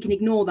can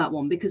ignore that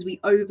one because we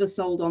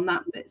oversold on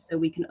that bit, so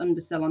we can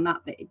undersell on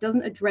that bit. It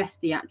doesn't address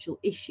the actual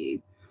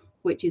issue,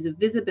 which is a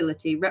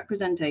visibility,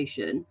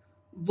 representation,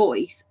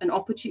 voice, and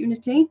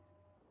opportunity.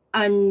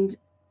 And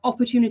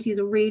opportunity is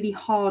a really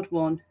hard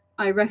one.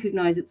 I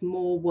recognise it's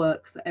more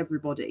work for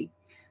everybody.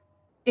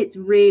 It's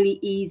really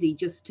easy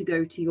just to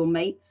go to your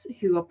mates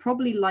who are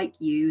probably like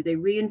you. They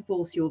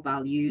reinforce your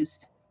values.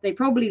 They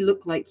probably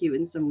look like you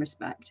in some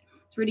respect.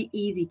 It's really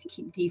easy to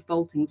keep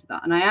defaulting to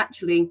that. And I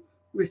actually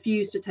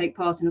refused to take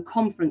part in a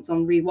conference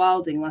on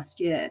rewilding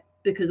last year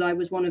because I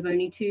was one of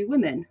only 2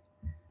 women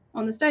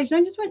on the stage. And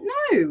I just went,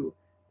 no,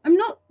 I'm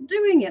not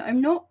doing it.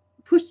 I'm not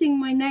putting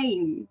my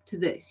name to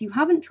this. You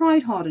haven't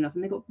tried hard enough.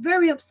 And they got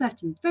very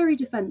upset and very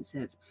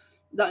defensive.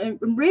 I'm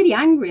really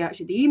angry,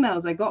 actually. The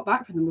emails I got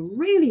back from them were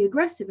really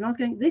aggressive. And I was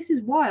going, this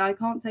is why I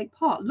can't take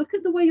part. Look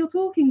at the way you're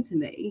talking to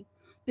me,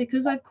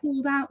 because I've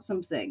called out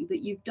something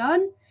that you've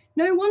done.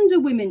 No wonder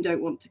women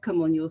don't want to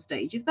come on your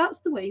stage if that's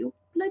the way you're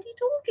bloody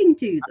talking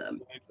to them.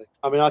 Absolutely.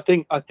 I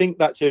mean, I think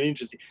that's an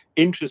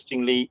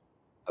interestingly,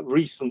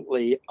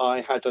 recently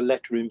I had a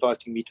letter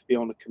inviting me to be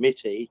on a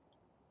committee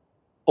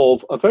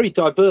of a very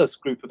diverse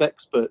group of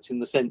experts, in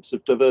the sense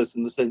of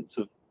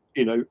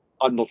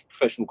I'm not a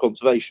professional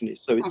conservationist,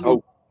 so it's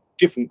whole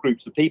different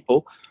groups of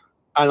people.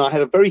 And I had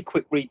a very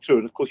quick read through,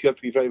 and of course you have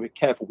to be very, very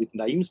careful with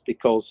names,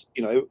 because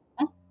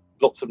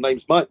lots of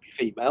names might be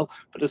female.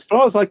 But as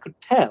far as I could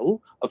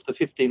tell, of the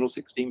 15 or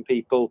 16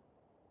 people,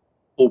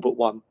 all but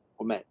one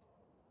were men.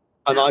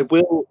 And I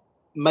will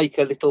make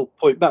a little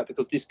point back,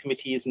 because this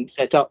committee isn't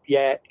set up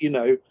yet, and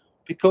I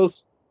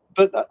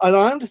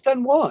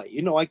understand why.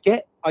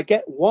 I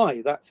get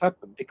why that's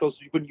happened, because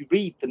when you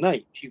read the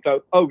names, you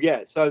go, oh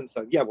yeah, so and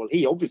so, yeah, well,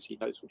 he obviously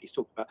knows what he's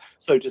talking about.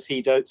 So does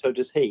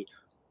he.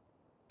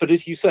 But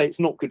as you say, it's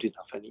not good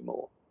enough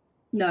anymore.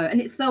 No, and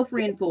it's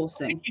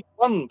self-reinforcing.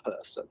 One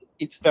person,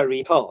 it's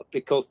very hard,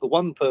 because the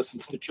one person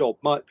for the job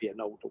might be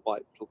an older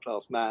white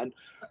middle-class man,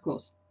 of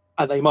course,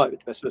 and they might be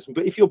the best person.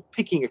 But if you're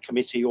picking a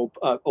committee or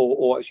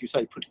as you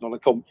say, putting on a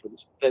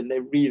conference, then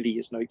there really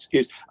is no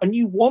excuse. And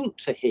you want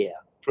to hear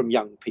from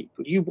young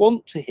people. You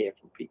want to hear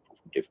from people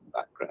from different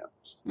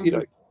backgrounds.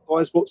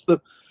 Otherwise, what's the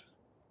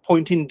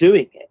point in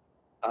doing it?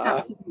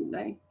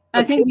 Absolutely.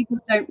 I think people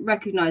don't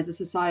recognise the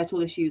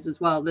societal issues as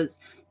well. There's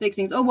big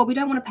things. Oh, well, we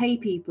don't want to pay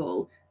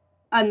people.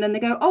 And then they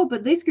go, oh,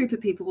 but this group of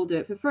people will do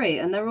it for free.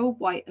 And they're all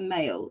white and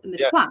male and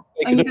middle class.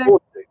 And you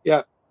go,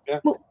 yeah.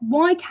 Well,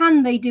 why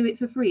can they do it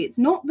for free? It's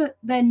not that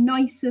they're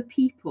nicer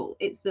people.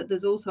 It's that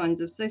there's all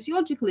kinds of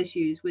sociological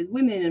issues with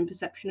women and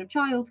perception of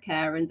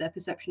childcare and their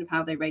perception of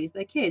how they raise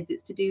their kids.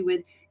 It's to do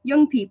with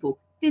young people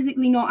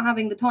physically not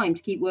having the time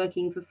to keep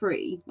working for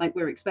free like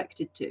we're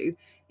expected to.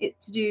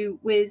 It's to do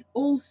with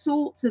all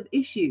sorts of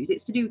issues.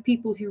 It's to do with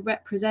people who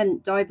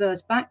represent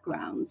diverse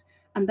backgrounds,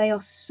 and they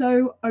are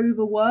so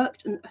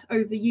overworked and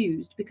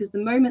overused, because the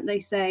moment they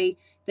say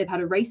they've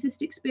had a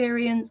racist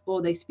experience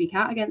or they speak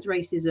out against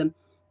racism,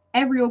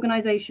 every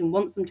organization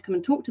wants them to come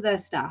and talk to their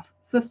staff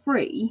for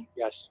free.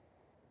 Yes.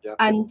 Yeah.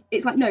 And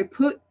it's like, no,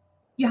 put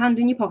your hand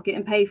in your pocket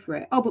and pay for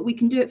it. Oh, but we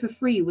can do it for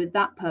free with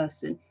that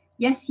person.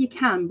 Yes, you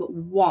can, but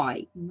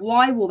why?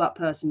 Why will that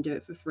person do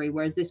it for free?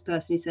 Whereas this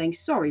person is saying,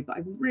 sorry, but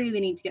I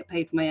really need to get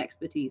paid for my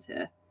expertise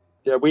here.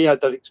 Yeah, we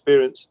had that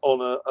experience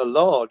on a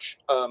large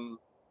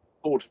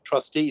board of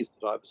trustees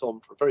that I was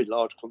on for a very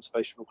large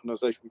conservation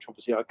organisation, which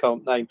obviously I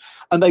can't name.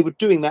 And they were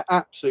doing their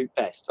absolute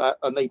best.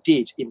 And they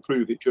did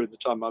improve it during the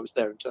time I was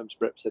there in terms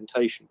of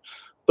representation.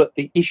 But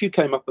the issue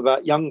came up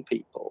about young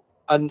people.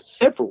 And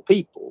several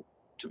people,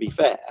 to be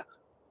fair,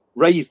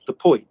 raised the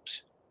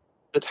point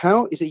that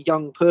how is a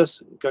young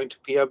person going to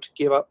be able to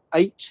give up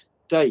 8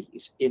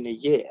 days in a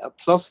year,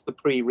 plus the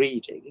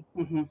pre-reading,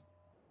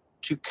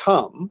 to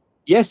come,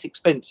 yes,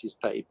 expenses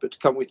paid, but to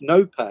come with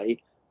no pay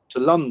to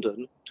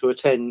London to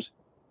attend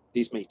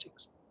these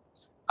meetings?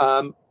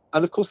 And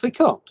of course they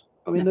can't.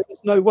 I mean, there's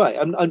no way.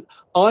 And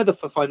either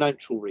for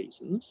financial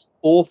reasons,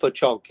 or for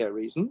childcare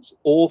reasons,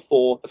 or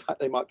for the fact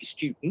they might be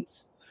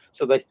students,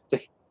 so they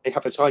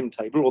have a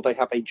timetable, or they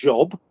have a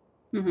job.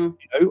 You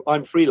know,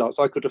 I'm freelance.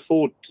 I could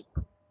afford to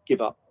give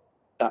up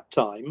that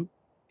time,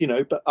 you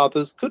know, but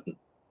others couldn't.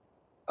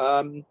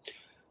 And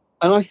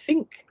I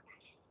think,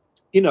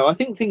 you know, I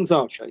think things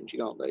are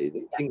changing, aren't they?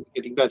 Things are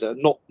getting better,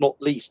 not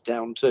least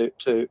down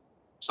to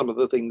some of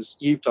the things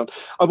you've done.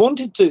 I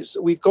wanted to,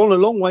 so we've gone a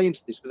long way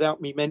into this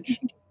without me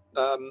mentioning,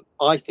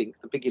 I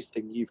think the biggest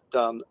thing you've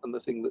done, and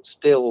the thing that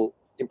still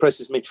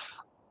impresses me,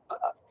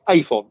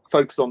 AFON,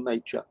 Focus on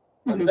Nature.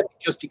 And let me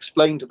just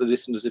explain to the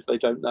listeners if they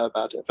don't know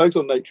about it. Focus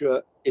on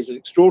Nature is an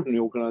extraordinary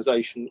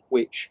organisation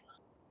which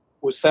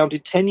was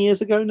founded 10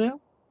 years ago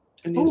now.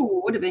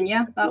 Oh, would have been,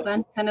 about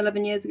then, 10,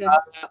 11 years ago.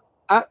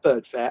 At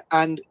Bird Fair.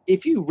 And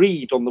if you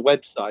read on the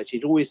website,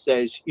 it always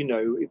says, you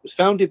know, it was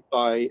founded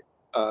by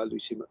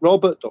Lucy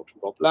McRobert, Dr.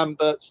 Rob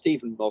Lambert,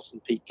 Stephen Moss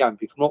and Pete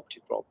Gamby from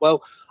OptiProp.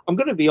 Well, I'm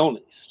going to be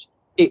honest,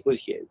 it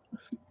was you.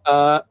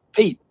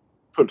 Pete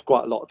put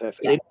quite a lot of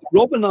effort in.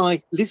 Rob and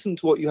I listened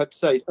to what you had to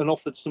say and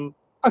offered some,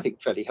 I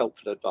think, fairly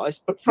helpful advice,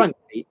 but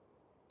frankly,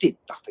 did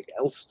nothing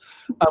else.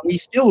 We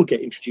still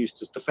get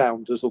introduced as the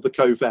founders or the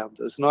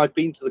co-founders, and I've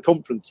been to the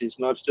conferences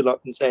and I've stood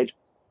up and said,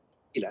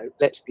 you know,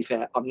 let's be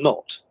fair, I'm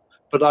not,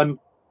 but I'm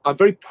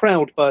very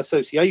proud by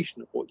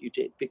association of what you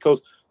did,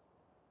 because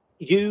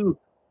you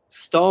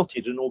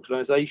started an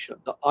organisation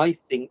that I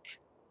think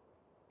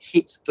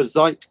hit the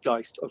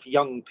zeitgeist of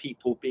young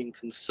people being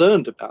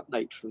concerned about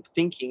nature and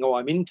thinking, oh,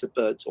 I'm into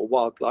birds or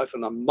wildlife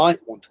and I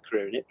might want a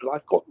career in it, but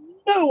I've got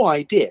no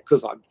idea,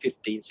 because I'm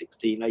 15,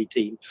 16,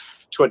 18,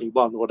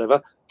 21,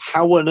 whatever,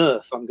 how on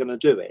earth I'm going to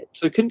do it.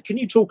 So can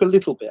you talk a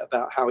little bit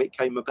about how it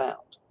came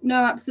about? No,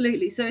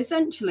 absolutely. So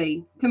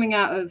essentially, coming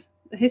out of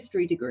a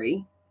history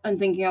degree and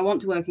thinking I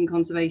want to work in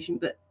conservation,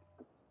 but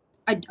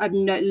I've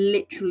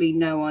literally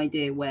no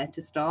idea where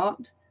to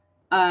start.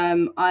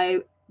 I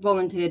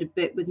volunteered a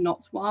bit with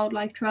Knott's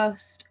Wildlife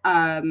Trust.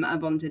 I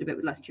volunteered a bit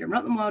with Leicestershire and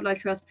Rutland Wildlife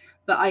Trust,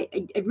 but I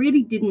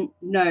really didn't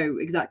know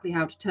exactly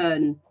how to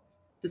turn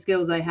the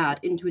skills I had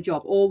into a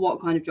job, or what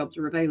kind of jobs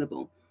are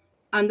available.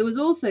 And there was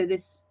also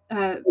this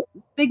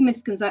big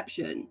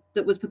misconception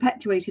that was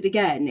perpetuated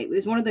again. It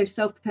was one of those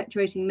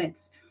self-perpetuating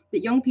myths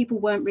that young people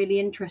weren't really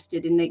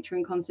interested in nature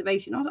and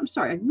conservation. I'm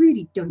sorry, I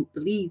really don't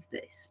believe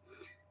this.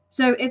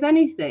 So if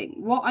anything,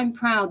 what I'm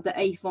proud that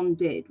AFON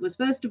did was,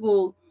 first of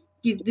all,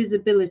 give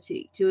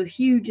visibility to a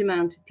huge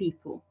amount of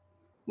people.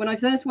 When I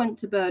first went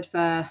to Bird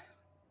Fair,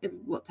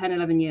 10,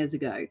 11 years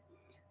ago,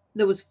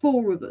 there was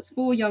 4 of us,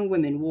 4 young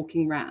women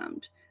walking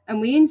round, and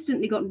we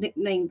instantly got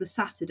nicknamed the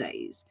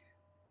Saturdays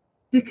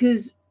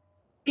because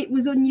it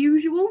was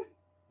unusual.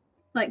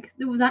 Like,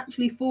 there was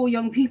actually 4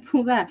 young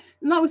people there,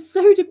 and that was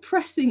so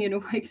depressing in a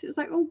way, because it's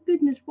like, oh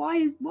goodness, why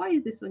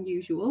is this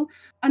unusual?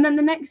 And then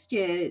the next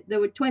year there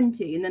were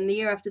 20, and then the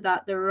year after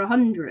that there were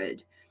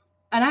 100.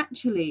 And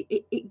actually,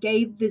 it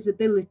gave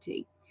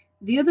visibility.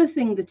 The other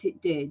thing that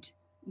it did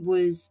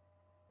was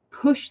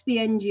push the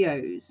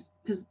NGOs,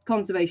 because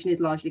conservation is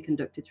largely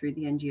conducted through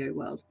the NGO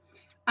world.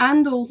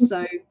 And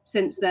also,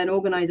 since then,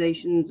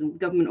 organisations and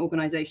government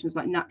organisations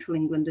like Natural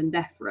England and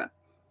DEFRA,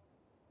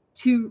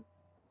 to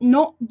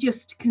not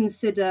just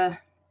consider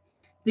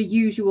the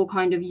usual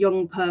kind of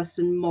young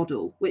person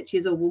model, which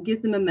is, oh, we'll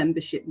give them a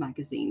membership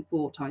magazine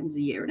 4 times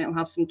a year and it'll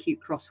have some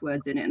cute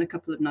crosswords in it and a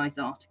couple of nice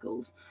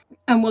articles.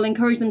 And we'll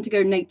encourage them to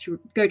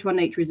go to our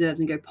nature reserves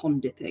and go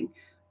pond dipping.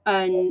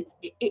 And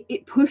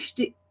it pushed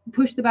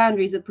the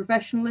boundaries of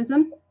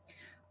professionalism.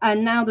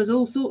 And now there's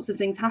all sorts of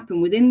things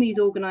happen within these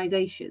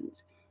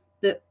organisations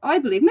that I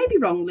believe, maybe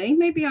wrongly,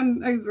 maybe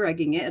I'm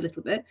over-egging it a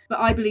little bit, but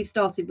I believe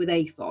started with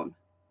AFON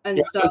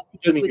and started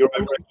with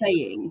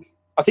saying...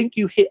 I think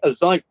you hit a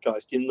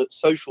zeitgeist in that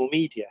social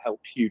media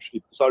helped hugely,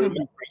 because I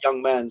remember a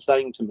young man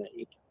saying to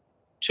me,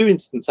 two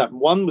incidents happened.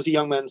 One was a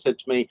young man said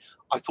to me,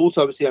 I thought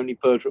I was the only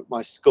birder at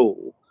my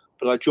school,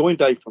 but I joined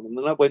AFON, and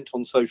then I went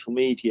on social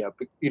media,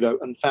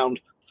 and found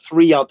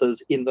 3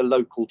 others in the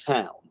local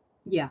town.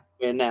 Yeah.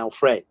 We're now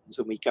friends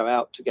and we go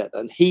out together.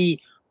 And he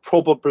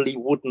probably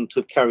wouldn't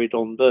have carried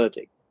on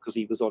birding because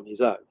he was on his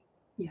own.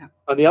 Yeah.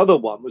 And the other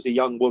one was a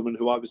young woman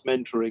who I was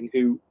mentoring,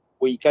 who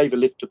we gave a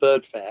lift to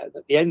bird fair. And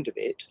at the end of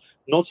it,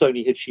 not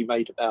only had she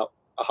made about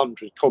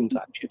 100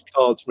 contacts, she had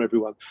cards from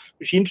everyone,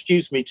 but she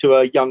introduced me to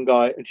a young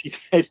guy and she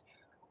said,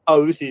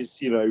 oh, this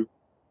is,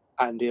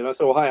 Andy. And I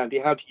said, oh, hi, Andy,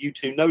 how do you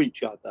two know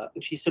each other?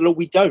 And she said, oh,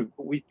 we don't,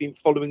 but we've been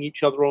following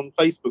each other on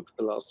Facebook for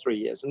the last 3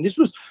 years. And this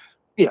was,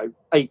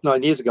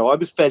 8-9 years ago. I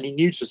was fairly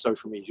new to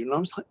social media, and I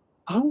was like,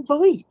 oh,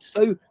 right.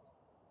 So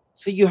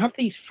you have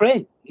these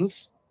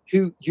friends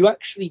who you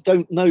actually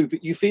don't know,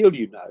 but you feel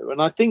you know. And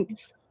I think,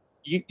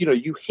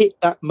 you hit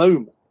that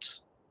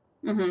moment,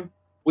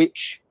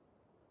 which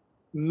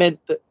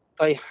meant that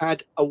they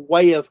had a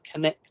way of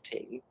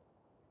connecting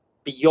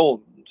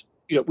beyond,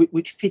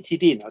 which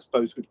fitted in, I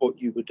suppose, with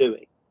what you were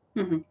doing.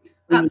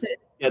 Absolutely.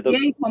 Yeah, the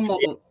AFON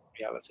model.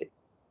 Reality.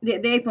 The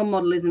AFON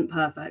model isn't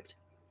perfect.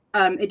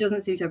 It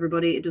doesn't suit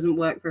everybody. It doesn't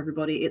work for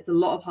everybody. It's a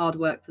lot of hard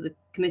work for the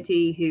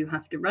committee who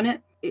have to run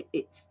it.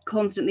 It's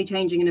constantly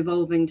changing and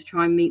evolving to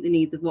try and meet the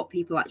needs of what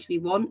people actually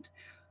want.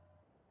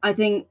 I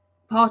think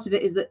part of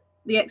it is that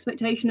the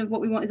expectation of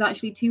what we want is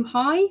actually too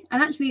high.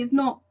 And actually, it's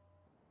not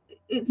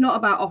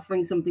about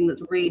offering something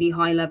that's really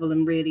high level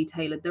and really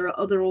tailored. There are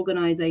other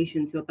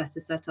organisations who are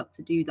better set up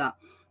to do that.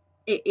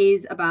 It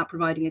is about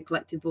providing a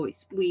collective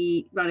voice.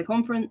 We ran a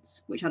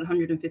conference which had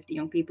 150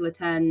 young people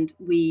attend.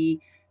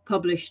 We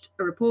published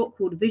a report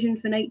called Vision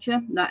for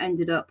Nature that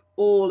ended up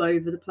all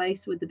over the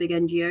place with the big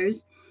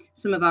NGOs.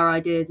 Some of our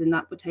ideas in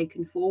that were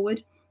taken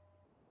forward.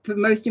 But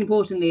most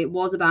importantly, it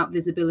was about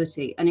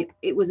visibility, and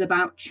it was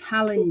about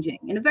challenging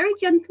in a very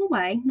gentle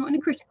way, not in a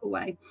critical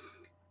way,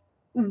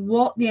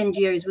 what the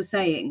NGOs were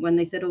saying when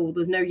they said, oh,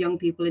 there's no young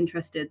people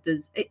interested.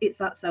 It's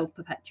that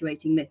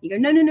self-perpetuating myth. You go,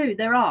 no,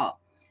 there are.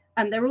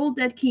 And they're all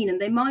dead keen, and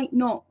they might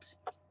not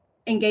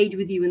engage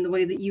with you in the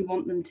way that you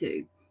want them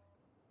to.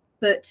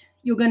 But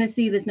you're going to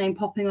see this name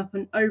popping up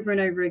and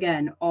over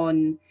again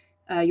on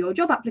your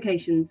job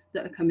applications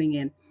that are coming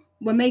in.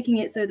 We're making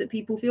it so that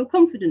people feel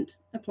confident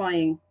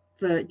applying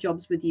for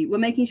jobs with you. We're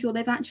making sure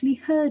they've actually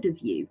heard of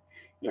you.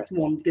 It's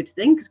one good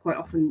thing, because quite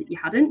often you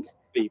hadn't.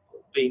 People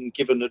being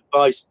given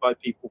advice by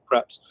people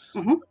perhaps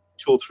 2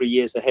 or 3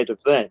 years ahead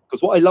of them.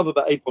 Because what I love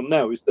about AFON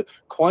now is that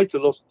quite a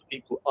lot of the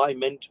people I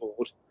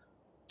mentored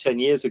 10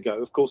 years ago,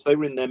 of course, they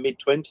were in their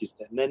mid-20s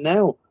then. They're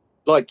now,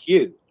 like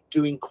you,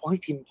 doing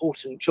quite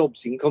important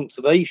jobs in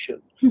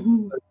conservation.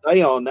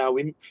 They are now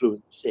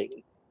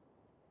influencing,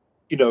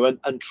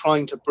 and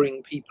trying to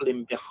bring people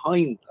in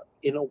behind them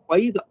in a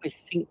way that I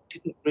think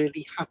didn't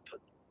really happen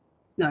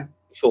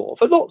before,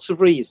 for lots of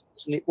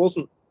reasons. And it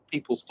wasn't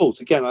people's fault.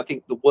 Again, I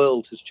think the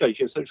world has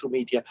changed. Social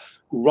media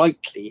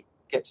rightly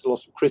gets a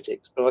lot of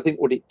critics, but I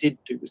think what it did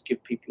do was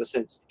give people a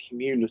sense of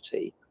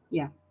community,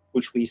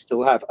 which we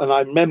still have. And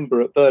I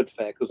remember at Bird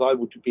Fair, because I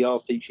would be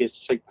asked each year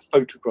to take a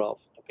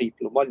photograph of the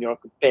people, and one year I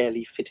could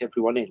barely fit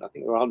everyone in. I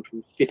think there were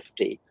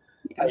 150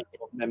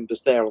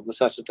 members there on the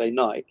Saturday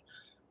night.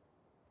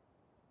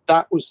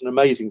 That was an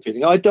amazing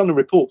feeling. I'd done a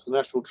report for the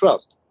National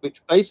Trust,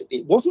 which basically,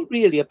 it wasn't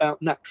really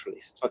about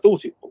naturalists. I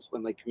thought it was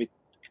when they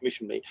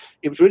commissioned me.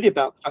 It was really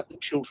about the fact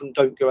that children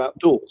don't go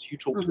outdoors. You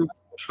talked about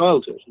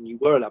childhood, and you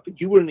were allowed, but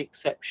you were an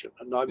exception.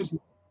 And I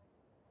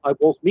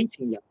was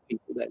meeting young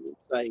people then and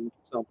saying,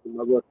 for example,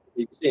 my work at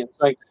the BBC, and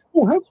saying,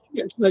 oh, how did you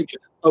get into nature?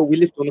 Oh, we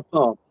lived on a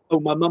farm.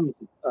 Oh, my mum's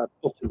a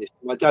botanist.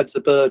 My dad's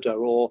a birder,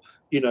 or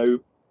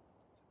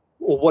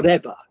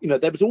whatever.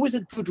 There was always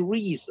a good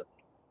reason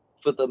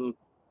for them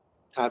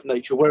to have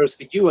nature. Whereas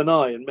for you and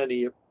I, and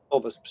many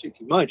of us,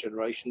 particularly my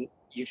generation,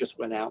 you just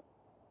went out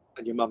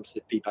and your mum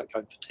said, be back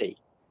home for tea.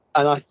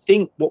 And I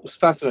think what was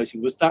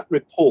fascinating was that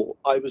report.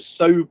 I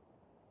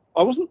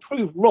wasn't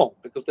proved wrong,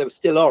 because there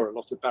still are a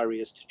lot of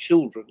barriers to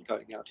children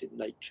going out in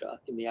nature,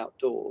 in the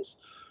outdoors.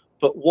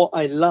 But what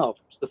I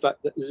loved was the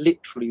fact that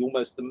literally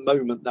almost the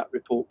moment that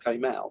report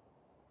came out,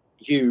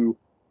 you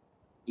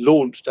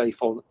launched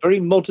AFON very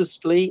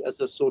modestly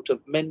as a sort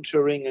of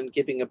mentoring and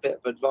giving a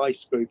bit of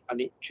advice group. And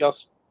it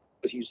just,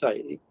 as you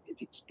say, it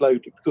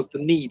exploded because the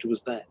need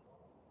was there.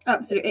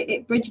 Absolutely.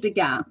 It bridged a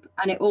gap,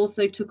 and it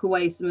also took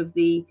away some of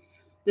the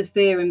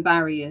fear and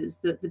barriers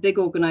that the big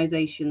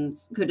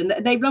organisations could. And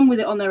they run with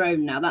it on their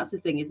own now. That's the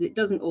thing, is it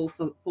doesn't all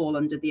fall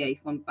under the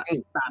AFON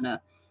banner.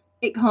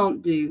 It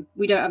can't do.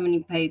 We don't have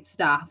any paid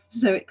staff,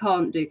 so it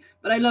can't do.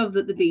 But I love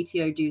that the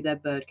BTO do their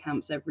bird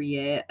camps every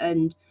year,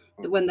 and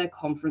that when their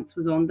conference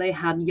was on, they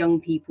had young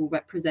people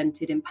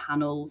represented in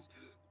panels,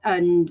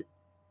 and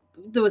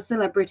there were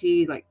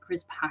celebrities like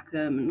Chris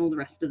Packham and all the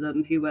rest of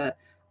them who were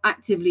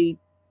actively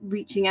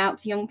reaching out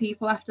to young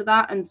people after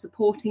that and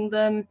supporting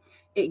them.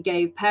 It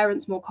gave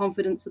parents more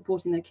confidence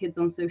supporting their kids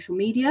on social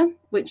media,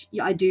 which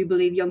I do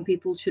believe young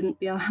people shouldn't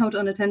be allowed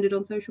unattended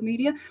on social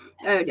media.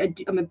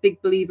 I'm a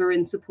big believer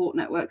in support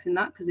networks in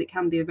that, because it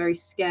can be a very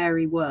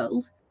scary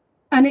world.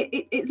 And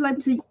it's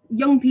led to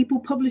young people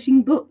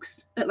publishing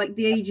books at like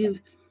the age of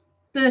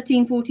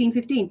 13, 14,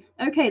 15.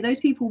 Okay, those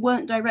people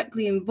weren't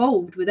directly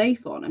involved with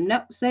AFON. I'm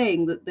not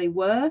saying that they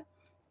were,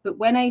 but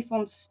when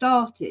AFON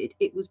started,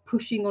 it was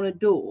pushing on a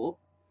door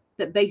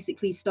that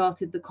basically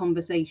started the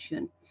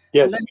conversation.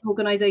 Yes. And those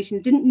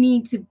organisations didn't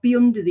need to be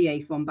under the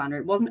AFON banner.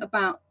 It wasn't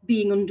about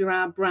being under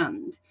our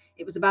brand.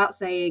 It was about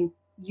saying,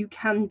 you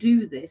can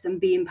do this and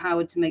be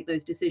empowered to make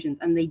those decisions.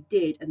 And they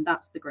did. And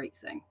that's the great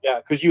thing. Yeah,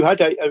 because you had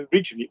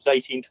originally it was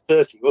 18 to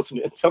 30, wasn't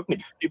it? And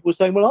suddenly people were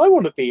saying, well, I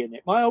want to be in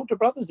it. My older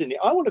brother's in it.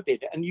 I want to be in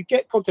it. And you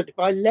get contacted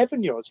by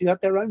 11-year-olds who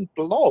have their own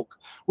blog,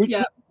 which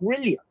is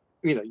brilliant.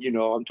 You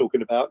know, I'm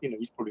talking about,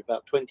 he's probably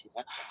about 20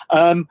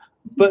 now.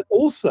 But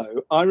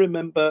also, I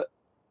remember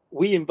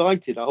we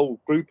invited a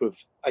whole group of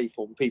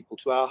AFON people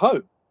to our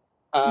home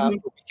for the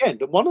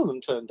weekend. And one of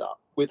them turned up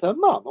with her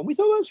mum. And we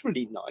thought, that's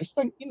really nice.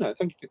 Thank you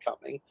for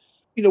coming.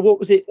 What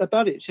was it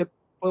about it? She said,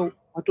 well,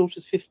 my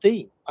daughter's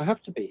 15. I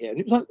have to be here. And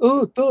it was like,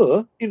 oh,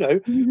 duh,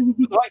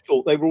 I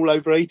thought they were all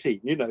over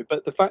 18,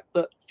 but the fact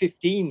that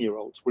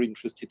 15-year-olds were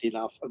interested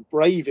enough and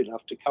brave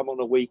enough to come on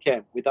a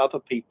weekend with other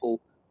people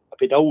a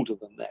bit older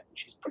than them,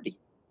 which is pretty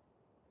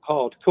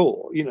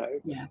hardcore,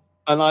 Yeah.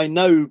 And I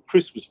know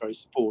Chris was very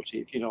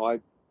supportive. I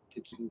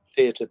did some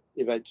theatre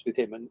events with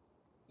him, and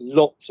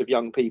lots of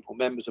young people,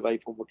 members of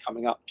AFON, were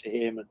coming up to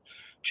him and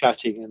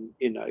chatting, and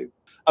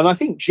and I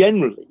think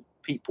generally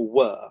people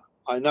were.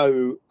 I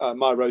know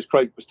Maya Rose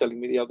Craig was telling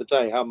me the other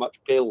day how much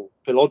Bill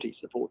Oddie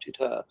supported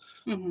her.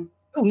 Bill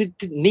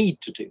didn't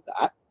need to do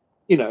that,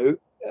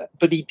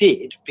 but he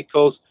did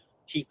because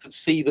he could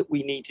see that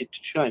we needed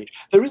to change.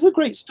 There is a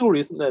great story,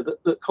 isn't there,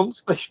 that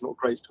conservation, not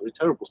great story,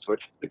 terrible story,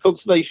 the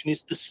conservation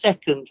is the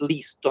second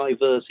least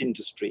diverse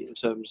industry in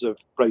terms of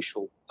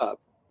racial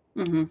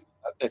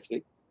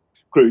ethnic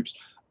groups.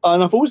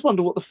 And I've always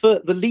wondered what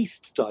the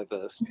least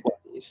diverse one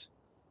is.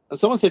 And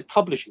someone said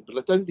publishing, but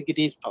I don't think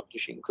it is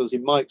publishing, because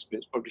in my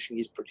experience, publishing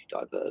is pretty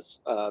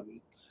diverse.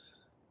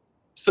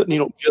 Certainly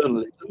not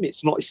journalism.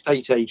 It's not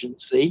estate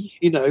agency.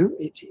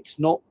 It's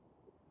not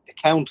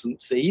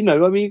accountancy.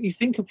 I mean, you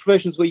think of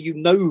professions where you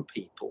know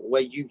people,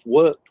 where you've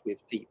worked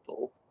with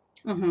people,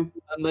 and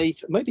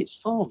maybe it's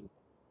farming.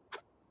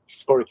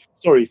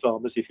 Sorry,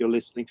 farmers, if you're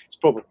listening. It's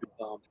probably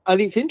farming.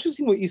 And it's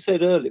interesting what you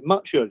said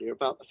much earlier,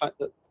 about the fact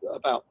that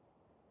about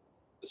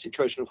the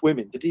situation of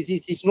women, that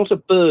it's not a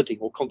birding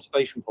or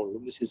conservation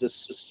problem. This is a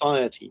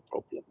society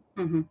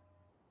problem.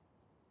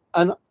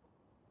 And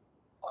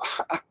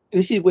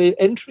we're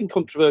entering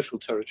controversial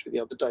territory the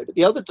other day. But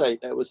the other day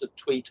there was a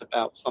tweet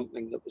about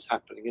something that was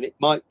happening, and it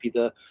might be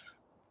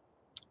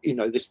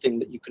this thing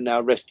that you can now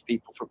arrest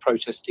people for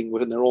protesting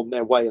when they're on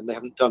their way and they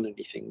haven't done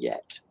anything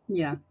yet.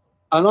 Yeah.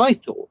 And I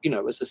thought,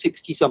 as a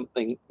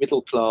 60-something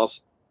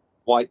middle-class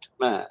white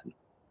man,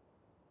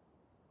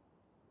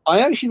 I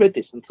actually read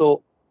this and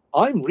thought,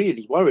 I'm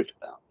really worried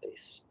about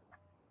this.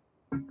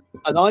 And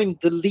I'm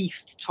the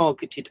least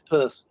targeted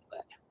person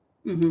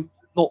there,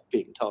 not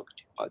being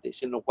targeted by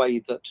this in a way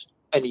that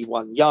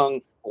anyone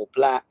young or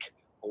black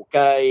or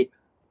gay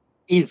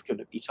is going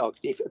to be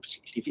targeted,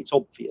 particularly if it's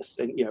obvious,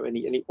 and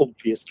any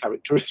obvious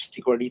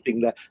characteristic or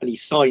anything there, any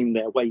sign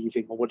they're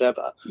waving or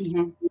whatever,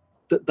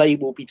 that they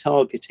will be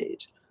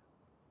targeted.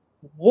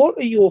 What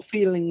are your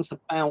feelings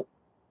about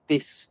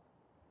this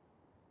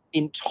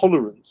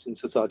intolerance in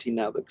society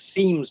now that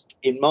seems,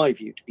 in my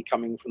view, to be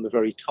coming from the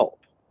very top?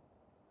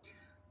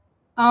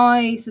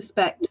 I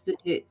suspect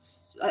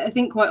that I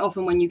think quite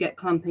often when you get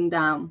clamping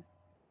down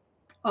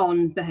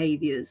on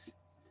behaviours,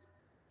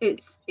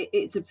 it's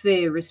a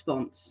fear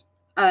response.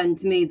 And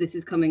to me, this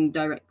is coming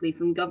directly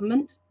from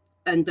government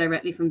and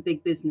directly from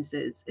big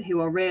businesses who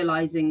are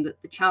realising that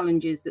the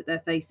challenges that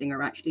they're facing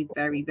are actually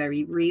very,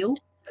 very real,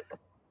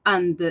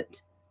 and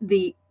that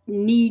the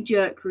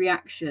knee-jerk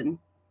reaction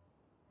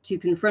to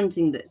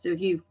confronting this. So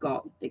if you've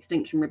got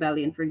Extinction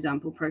Rebellion, for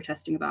example,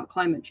 protesting about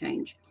climate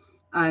change,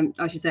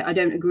 I should say I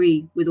don't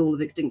agree with all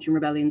of Extinction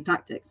Rebellion's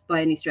tactics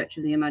by any stretch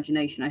of the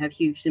imagination. I have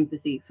huge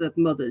sympathy for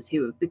mothers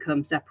who have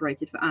become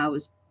separated for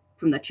hours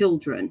from their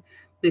children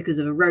because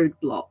of a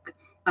roadblock.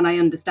 And I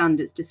understand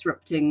it's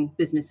disrupting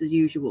business as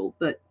usual,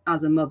 but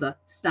as a mother,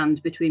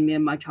 stand between me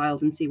and my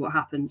child and see what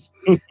happens.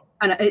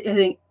 And I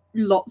think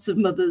lots of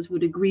mothers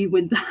would agree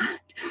with that.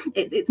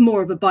 It's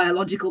more of a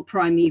biological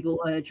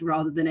primeval urge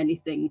rather than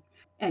anything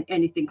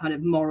kind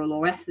of moral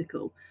or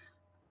ethical.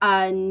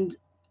 And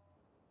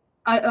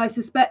I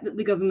suspect that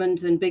the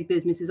government and big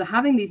businesses are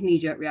having these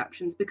knee-jerk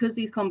reactions because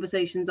these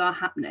conversations are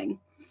happening.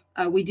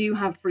 We do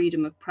have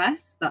freedom of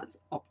press. That's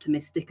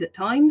optimistic at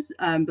times,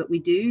 but we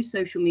do.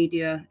 Social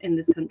media in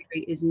this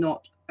country is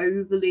not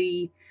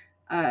overly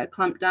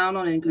clamped down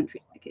on in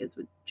countries like it is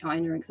with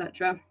China,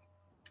 etc.,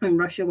 and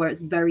Russia, where it's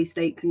very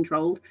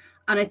state-controlled.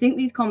 And I think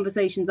these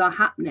conversations are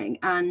happening.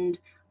 And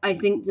I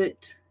think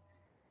that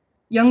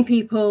young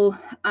people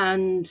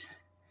and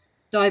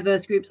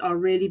diverse groups are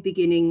really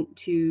beginning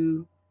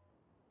to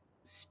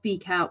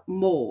speak out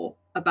more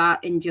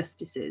about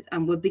injustices,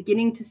 and we're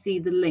beginning to see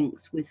the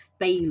links with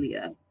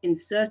failure in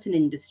certain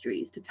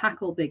industries to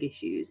tackle big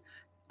issues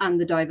and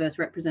the diverse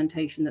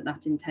representation that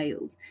that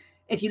entails.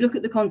 If you look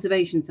at the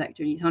conservation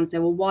sector and you kind of say,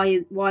 well,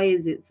 why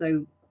is it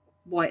so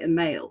white and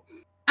male?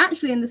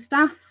 Actually, in the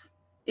staff,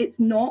 it's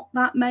not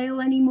that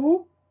male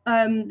anymore.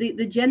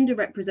 The gender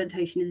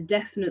representation is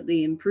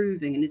definitely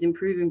improving and is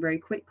improving very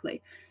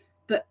quickly.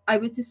 But I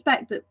would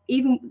suspect that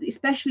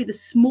especially the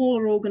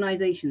smaller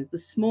organizations, the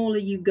smaller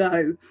you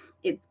go,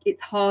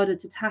 it's harder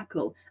to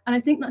tackle. And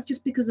I think that's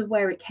just because of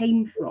where it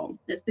came from.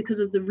 That's because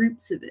of the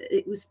roots of it.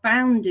 It was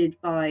founded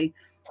by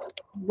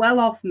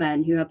well-off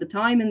men who had the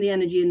time and the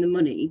energy and the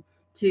money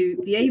to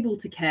be able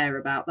to care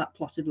about that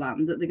plot of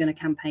land that they're going to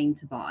campaign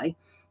to buy.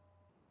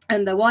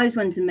 And their wives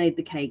went and made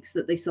the cakes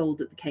that they sold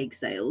at the cake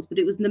sales, but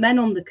it was the men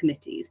on the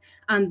committees,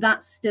 and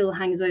that still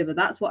hangs over.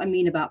 That's what I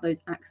mean about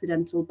those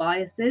accidental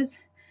biases,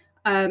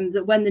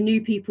 that when the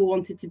new people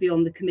wanted to be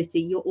on the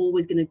committee, you're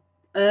always going to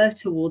err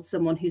towards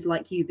someone who's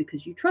like you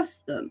because you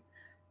trust them.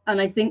 And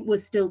I think we're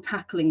still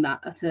tackling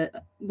that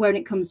when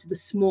it comes to the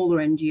smaller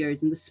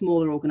NGOs and the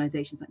smaller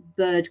organizations like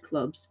bird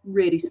clubs,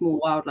 really small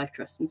wildlife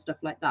trusts and stuff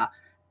like that.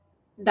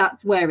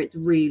 That's where it's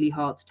really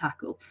hard to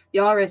tackle. The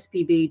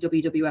RSPB,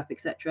 WWF,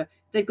 etc.,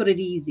 they've got it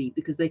easy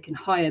because they can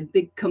hire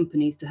big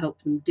companies to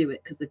help them do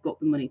it because they've got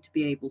the money to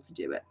be able to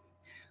do it.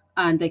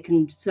 And they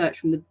can search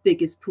from the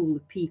biggest pool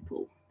of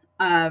people.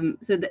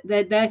 So that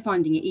they're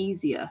finding it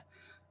easier.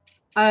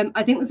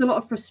 I think there's a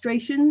lot of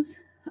frustrations,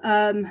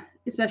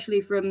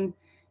 especially from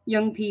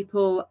young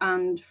people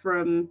and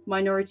from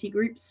minority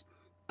groups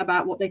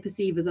about what they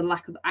perceive as a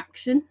lack of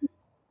action.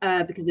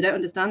 Because they don't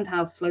understand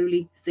how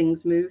slowly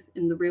things move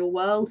in the real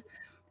world.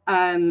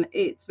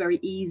 It's very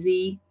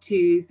easy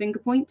to finger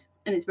point,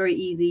 and it's very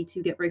easy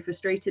to get very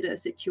frustrated at a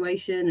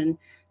situation and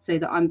say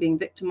that I'm being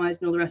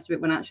victimized and all the rest of it,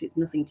 when actually it's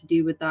nothing to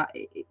do with that.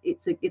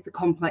 It's a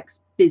complex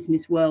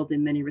business world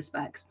in many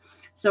respects.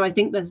 So I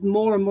think there's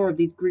more and more of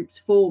these groups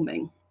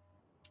forming.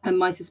 And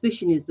my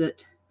suspicion is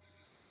that,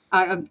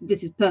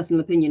 this is personal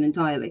opinion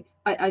entirely,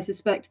 I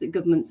suspect that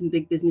governments and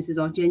big businesses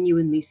are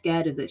genuinely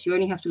scared of this. You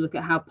only have to look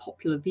at how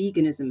popular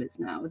veganism is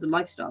now as a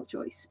lifestyle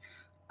choice.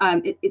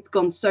 It's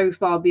gone so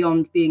far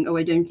beyond being, oh,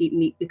 I don't eat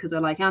meat because I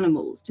like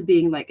animals, to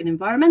being like an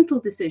environmental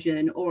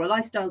decision or a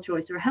lifestyle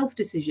choice or a health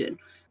decision,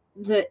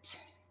 that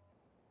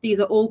these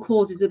are all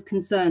causes of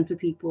concern for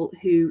people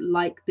who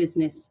like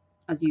business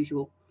as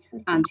usual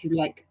and who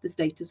like the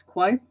status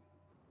quo.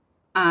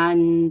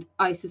 And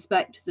I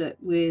suspect that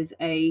with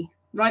a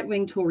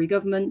right-wing Tory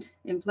government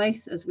in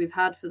place, as we've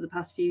had for the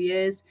past few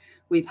years,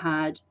 we've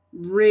had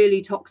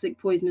really toxic,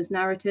 poisonous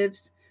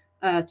narratives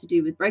to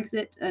do with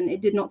Brexit, and it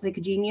did not take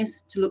a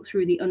genius to look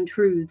through the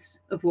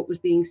untruths of what was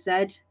being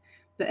said.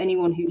 But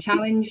anyone who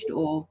challenged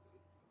or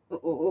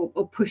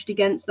pushed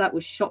against that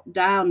was shot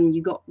down, and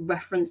you got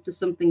reference to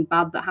something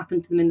bad that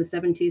happened to them in the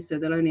 70s, so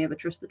they'll only ever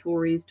trust the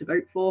Tories to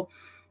vote for.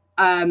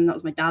 That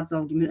was my dad's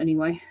argument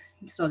anyway.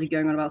 He started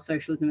going on about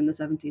socialism in the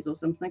 70s or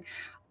something.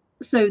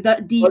 So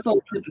that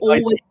default of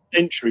always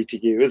century to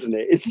you, isn't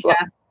it? It's like,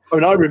 I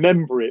mean, I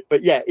remember it,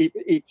 but yeah,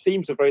 it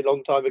seems a very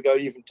long time ago,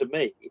 even to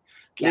me.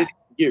 Clearly,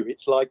 to you,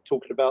 it's like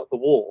talking about the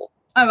war.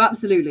 Oh,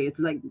 absolutely.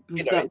 It's like,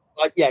 you know, it's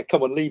like, yeah,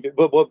 come on, leave it.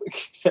 But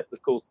except,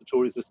 of course, the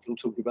Tories are still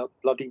talking about the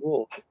bloody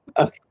war.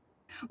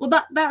 Well,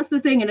 that's the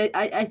thing, and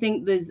I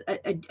think there's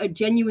a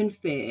genuine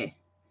fear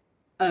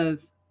of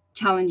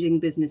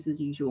challenging business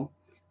as usual,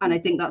 and I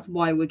think that's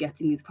why we're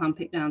getting these clan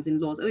pick downs in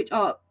laws, which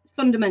are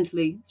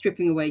fundamentally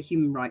stripping away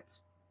human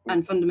rights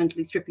and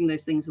fundamentally stripping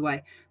those things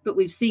away. But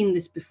we've seen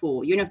this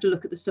before. You don't have to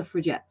look at the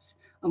suffragettes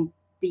and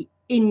the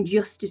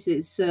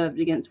injustices served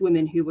against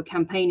women who were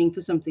campaigning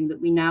for something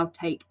that we now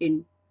take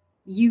in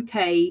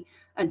UK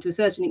and to a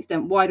certain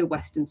extent wider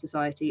Western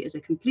society as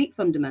a complete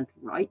fundamental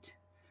right,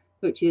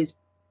 which is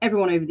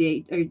everyone over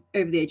the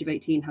age of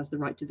 18 has the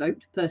right to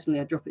vote. Personally,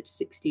 I'd drop it to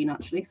 16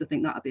 actually, because I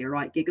think that'd be a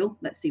right giggle.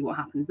 Let's see what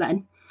happens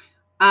then.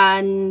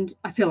 And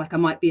I feel like I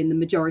might be in the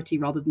majority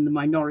rather than the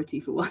minority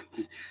for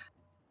once.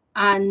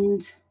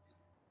 And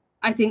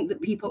I think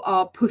that people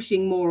are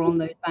pushing more on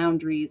those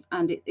boundaries,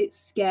 and it's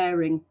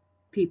scaring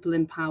people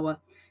in power.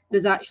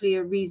 There's actually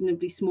a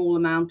reasonably small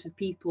amount of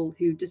people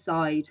who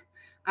decide,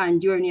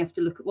 and you only have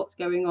to look at what's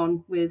going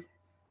on with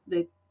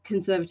the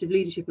Conservative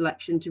leadership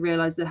election to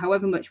realise that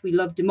however much we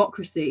love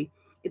democracy,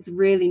 it's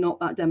really not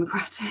that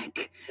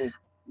democratic.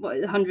 What,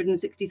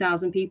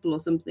 160,000 people or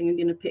something are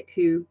going to pick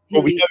who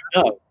well, we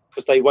don't know,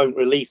 because they won't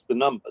release the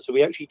number, so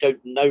we actually don't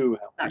know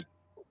how many.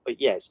 But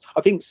yes,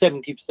 I think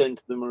 70%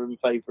 of them are in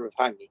favour of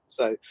hanging.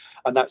 So,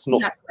 and that's not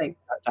exactly.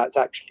 That's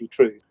actually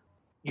true.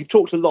 You've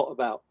talked a lot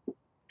about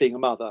being a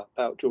mother,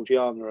 about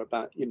Georgiana,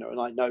 about, you know, and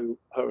I know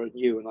her and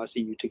you, and I see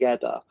you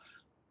together.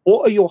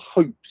 What are your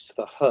hopes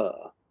for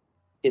her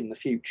in the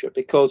future?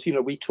 Because, you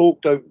know, we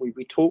talk, don't we?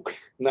 We talk.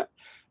 That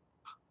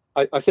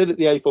I said at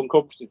the AFON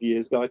conference a few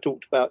years ago, I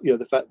talked about, you know,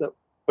 the fact that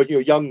when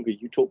you're younger,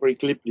 you talk very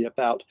glibly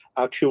about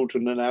our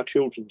children and our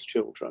children's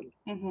children.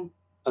 Mm-hmm.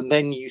 And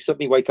then you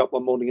suddenly wake up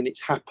one morning and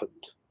it's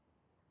happened.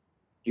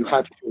 You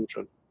have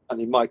children,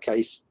 and in my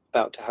case,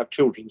 about to have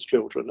children's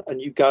children,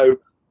 and you go,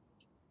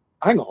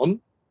 hang on.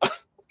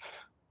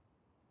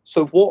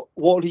 So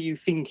what are you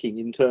thinking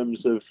in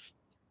terms of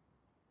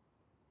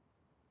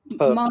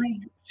purpose,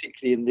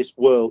 particularly in this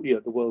world,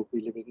 the world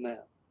we live in now?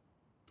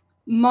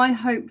 My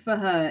hope for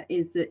her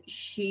is that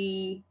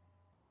she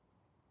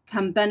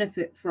can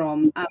benefit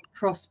from and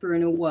prosper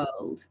in a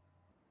world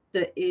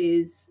that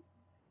is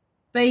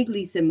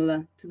vaguely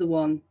similar to the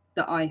one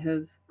that I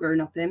have grown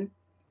up in,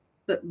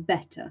 but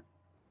better.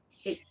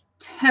 It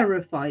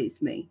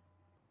terrifies me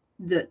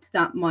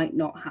that might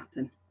not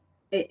happen.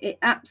 It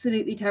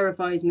absolutely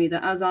terrifies me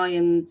that as I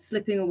am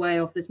slipping away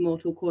off this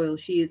mortal coil,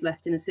 she is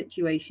left in a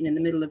situation in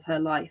the middle of her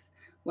life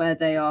where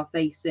they are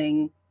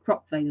facing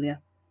crop failure,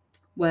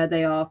 where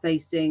they are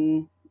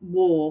facing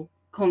war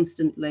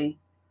constantly,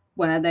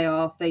 where they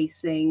are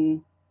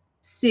facing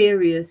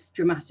serious,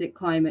 dramatic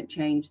climate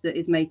change that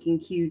is making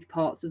huge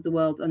parts of the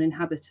world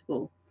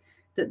uninhabitable,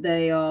 that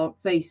they are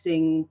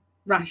facing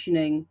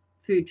rationing,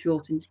 food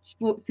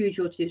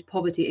shortages,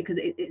 poverty, because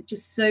it's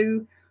just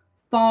so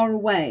far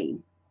away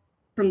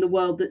from the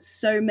world that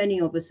so many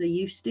of us are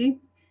used to.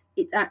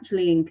 It's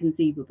actually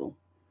inconceivable,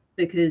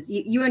 because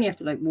you only have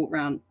to walk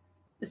around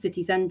the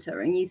city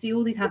centre and you see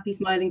all these happy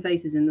smiling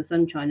faces in the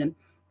sunshine, and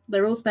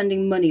they're all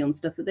spending money on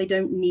stuff that they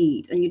don't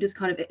need, and you just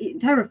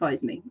it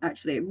terrifies me.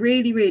 Actually, it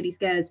really, really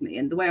scares me,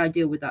 and the way I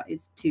deal with that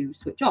is to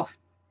switch off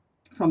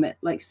from it.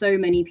 Like so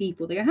many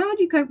people, they go, how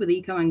do you cope with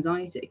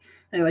eco-anxiety?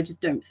 No, I just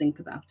don't think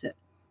about it.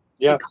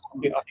 I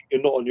think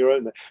you're not on your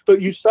own there.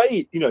 But you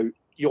say,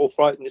 you're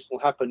frightened this will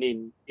happen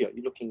in, you're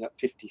looking at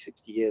 50,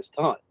 60 years'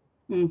 time.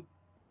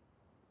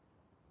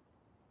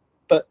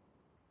 But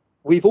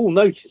we've all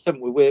noticed,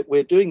 haven't we?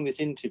 We're doing this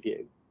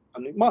interview,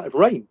 and it might have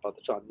rained by the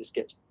time this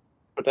gets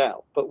put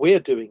out, but we're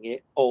doing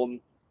it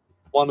on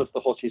one of the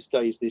hottest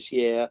days this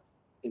year,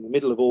 in the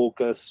middle of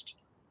August,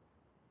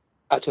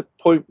 at a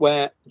point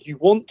where you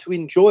want to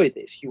enjoy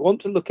this. You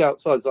want to look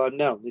outside, as I'm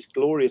now, this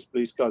glorious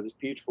blue sky, this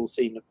beautiful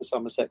scene of the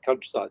Somerset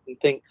countryside, and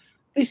think,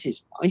 this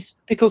is nice,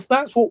 because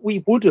that's what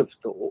we would have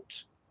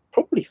thought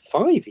probably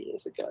 5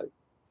 years ago,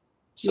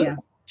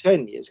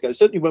 10 years ago.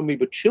 Certainly when we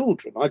were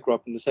children, I grew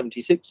up in the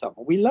 76 summer,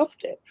 we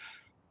loved it.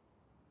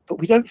 But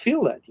we don't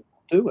feel that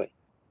anymore, do we?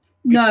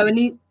 No,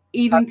 and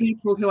even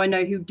people who I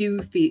know who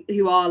do feel,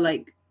 who are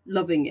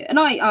loving it. And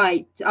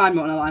I'm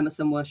not, I'm a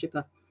sun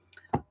worshipper.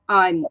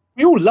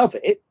 We all love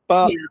it,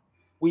 but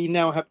we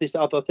now have this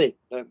other thing,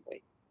 don't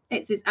we?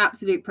 It's this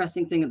absolute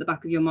pressing thing at the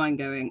back of your mind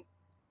going,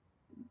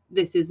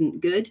 this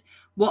isn't good.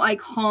 What I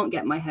can't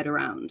get my head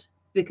around,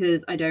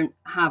 because I don't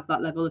have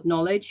that level of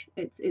knowledge,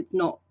 it's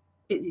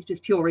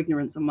just pure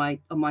ignorance on my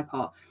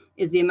part,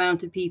 is the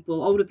amount of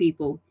people, older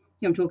people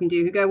who I'm talking to,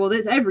 who go, well,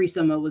 this every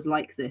summer was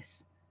like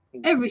this.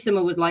 Every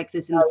summer was like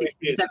this in the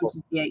 60s,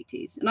 70s, the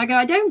 80s. And I go,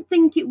 I don't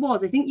think it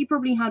was. I think you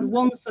probably had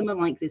one summer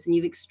like this and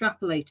you've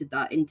extrapolated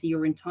that into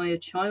your entire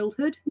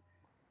childhood.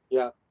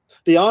 Yeah.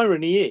 The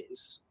irony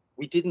is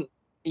we didn't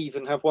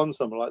even have one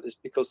summer like this,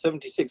 because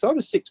 76, I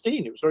was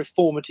 16. It was a very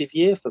formative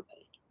year for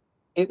me.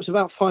 It was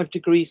about 5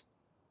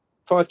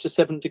 to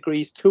 7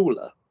 degrees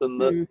cooler than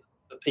the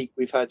peak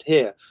we've had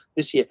here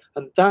this year.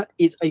 And that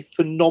is a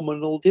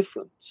phenomenal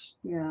difference.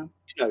 Yeah.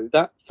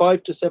 That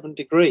 5 to 7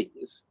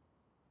 degrees.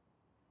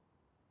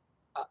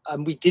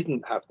 And we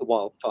didn't have the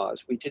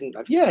wildfires. We didn't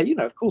have,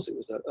 of course it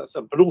was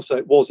some, but also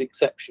it was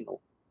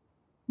exceptional.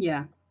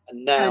 Yeah.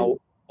 And now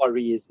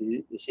worry is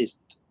this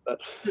isn't.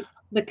 But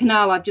the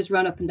canal I've just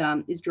run up and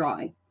down is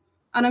dry,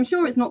 and I'm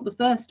sure it's not the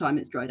first time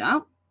it's dried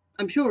out.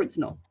 I'm sure it's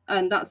not.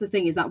 And that's the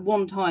thing, is that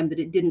one time that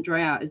it didn't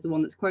dry out is the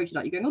one that's quoted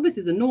out. You're going, oh, this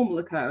is a normal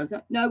occurrence.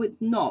 No,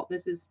 it's not.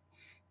 This is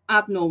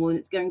abnormal, and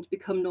it's going to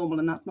become normal,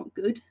 and that's not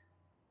good.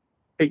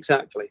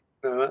 Exactly.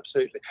 No,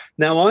 absolutely.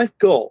 Now I've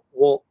got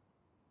what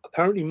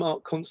apparently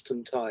Mark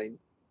Constantine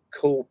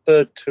called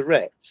bird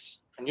Tourette's,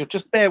 and you'll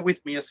just bear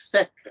with me a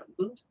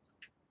second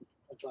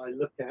as I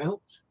look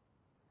out.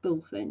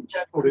 Bullfinch.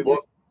 That's what it was.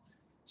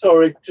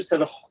 Sorry, just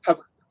had a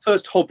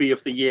first hobby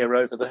of the year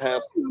over the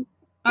house.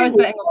 I was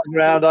betting on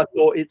around. I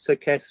thought it's a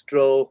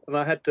kestrel, and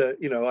I had to,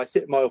 I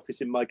sit in my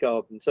office in my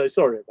garden, so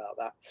sorry about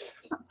that.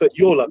 But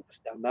you'll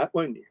understand that,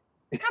 won't you?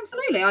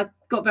 Absolutely. I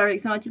got very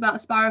excited about a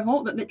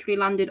sparrowhawk that literally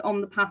landed on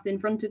the path in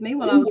front of me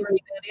while I was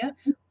running earlier.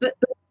 But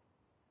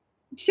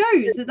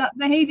shows that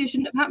behaviour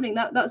shouldn't have happening.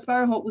 That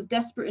sparrowhawk was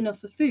desperate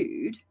enough for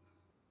food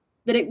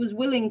that it was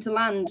willing to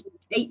land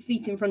 8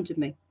 feet in front of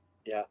me.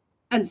 Yeah.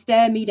 And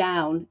stare me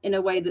down in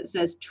a way that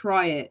says,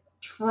 try it.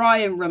 Try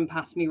and run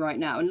past me right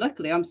now. And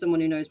luckily, I'm someone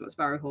who knows what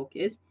sparrowhawk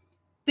is,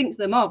 thinks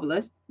they're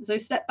marvellous, so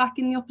step back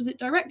in the opposite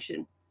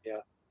direction. Yeah.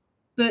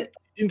 But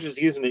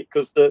interesting, isn't it?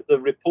 Because the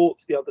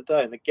reports the other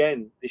day, and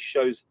again, this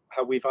shows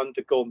how we've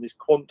undergone this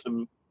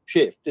quantum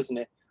shift, isn't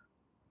it?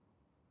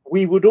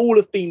 We would all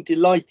have been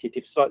delighted,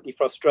 if slightly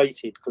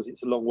frustrated, because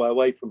it's a long way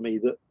away from me,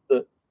 that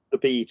the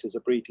bee-eaters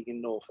are breeding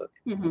in Norfolk.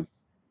 Mm-hmm.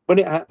 When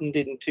it happened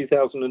in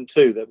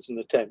 2002, there was an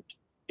attempt.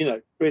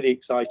 Really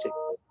exciting.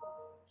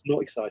 It's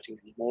not exciting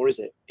anymore, is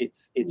it?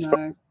 It's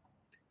no.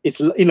 It's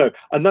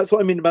and that's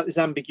what I mean about this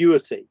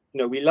ambiguity.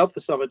 We love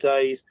the summer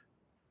days.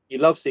 You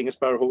love seeing a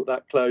sparrowhawk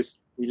that close.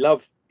 We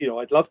love,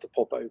 I'd love to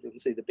pop over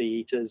and see the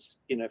bee-eaters.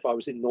 If I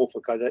was in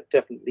Norfolk, I'd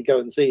definitely go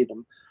and see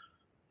them.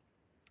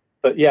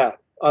 But yeah,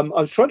 I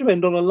was trying to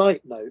end on a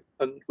light note,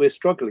 and we're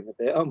struggling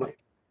a bit, aren't we?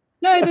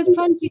 No, there's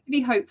plenty to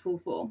be hopeful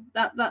for.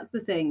 That's the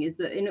thing, is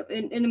that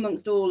in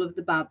amongst all of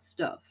the bad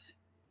stuff,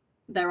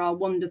 there are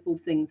wonderful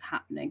things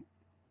happening.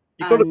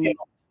 You've got to be an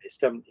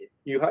optimist, haven't you?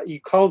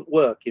 You can't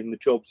work in the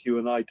jobs you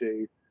and I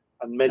do,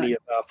 and many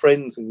of our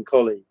friends and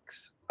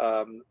colleagues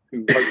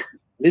who are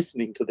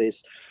listening to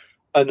this,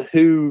 and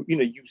who,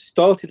 you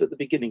started at the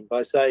beginning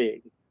by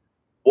saying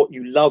what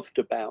you loved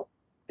about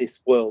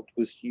this world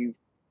was you've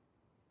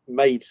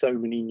made so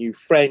many new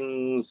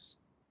friends,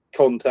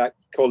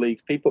 contacts,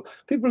 colleagues, people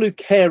who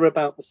care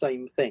about the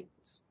same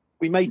things.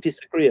 We may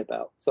disagree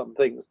about some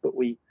things, but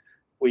we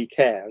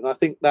care. And I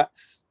think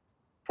that's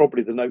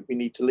probably the note we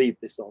need to leave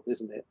this on,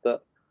 isn't it?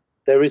 That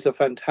there is a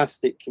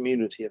fantastic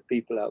community of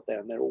people out there,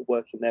 and they're all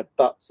working their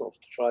butts off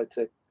to try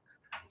to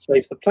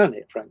save the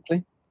planet,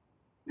 frankly.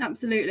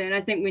 Absolutely. And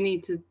I think we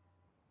need to,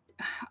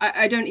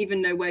 I don't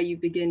even know where you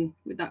begin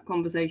with that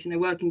conversation. I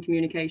work in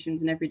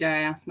communications, and every day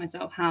I ask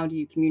myself, how do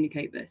you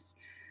communicate this?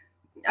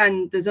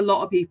 And there's a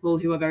lot of people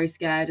who are very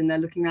scared, and they're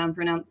looking around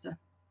for an answer.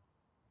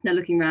 They're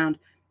looking around.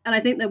 And I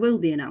think there will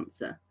be an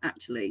answer,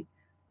 actually.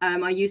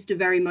 I used to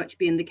very much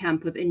be in the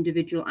camp of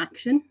individual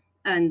action,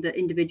 and that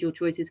individual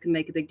choices can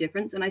make a big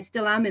difference. And I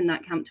still am in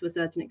that camp to a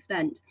certain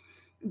extent.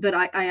 But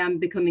I am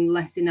becoming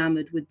less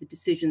enamored with the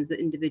decisions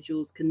that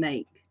individuals can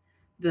make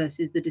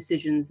versus the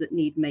decisions that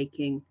need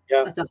making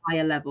at a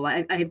higher level.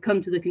 I have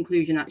come to the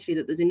conclusion, actually,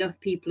 that there's enough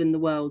people in the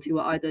world who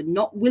are either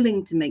not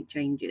willing to make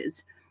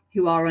changes,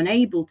 who are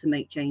unable to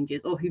make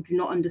changes, or who do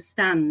not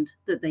understand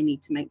that they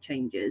need to make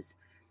changes,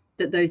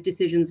 that those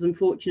decisions,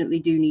 unfortunately,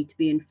 do need to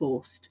be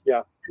enforced.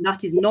 Yeah. And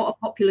that is not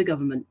a popular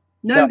government.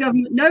 No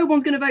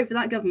one's going to vote for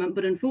that government,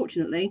 but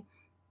unfortunately,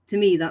 to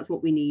me, that's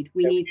what we need.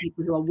 We need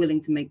people who are willing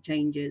to make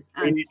changes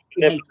and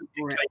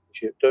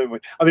dictatorship, don't we?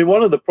 I mean,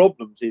 one of the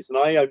problems is, and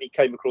I only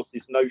came across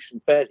this notion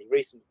fairly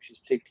recently, which is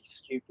particularly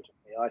stupid of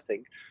me, I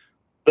think,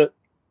 that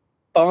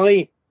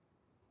by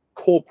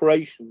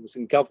corporations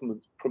and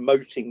governments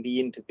promoting the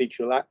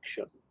individual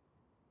action,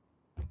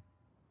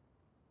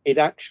 it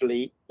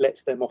actually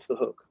lets them off the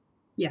hook.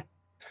 Yeah.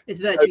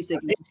 It's virtue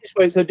signaling. This is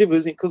why it's so difficult,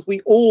 isn't it? Because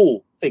we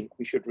all think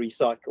we should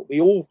recycle.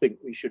 We all think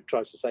we should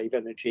try to save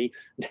energy.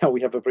 Now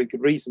we have a very good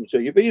reason to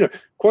do it.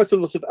 But, quite a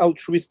lot of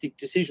altruistic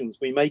decisions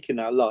we make in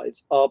our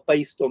lives are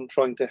based on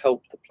trying to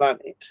help the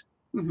planet.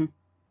 Mm-hmm.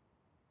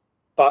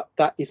 But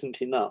that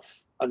isn't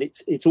enough. And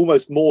it's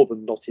almost more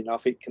than not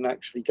enough. It can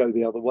actually go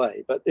the other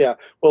way. But yeah,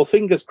 well,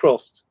 fingers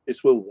crossed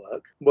this will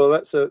work. Well,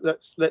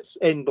 let's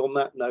end on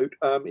that note.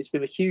 It's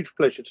been a huge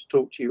pleasure to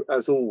talk to you,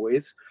 as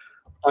always.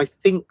 I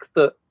think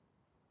that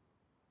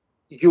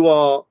you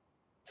are,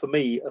 for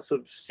me, a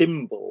sort of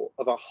symbol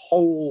of a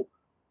whole.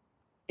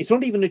 It's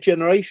not even a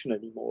generation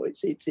anymore.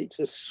 It's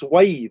a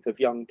swathe of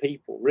young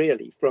people,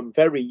 really, from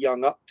very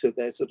young up to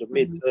their sort of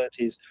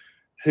mid-30s,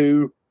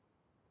 who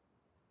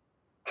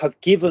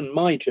have given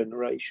my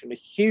generation a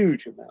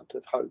huge amount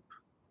of hope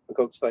for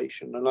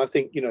conservation. And I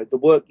think, the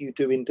work you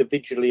do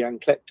individually and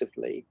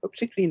collectively, but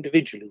particularly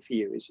individually for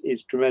you,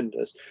 is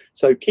tremendous.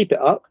 So keep it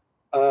up.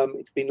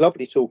 It's been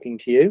lovely talking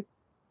to you.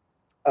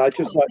 I'd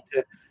just like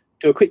to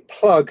do a quick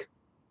plug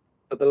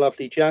for the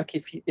lovely Jack.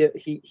 If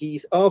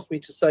he's asked me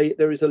to say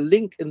there is a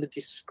link in the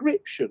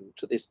description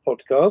to this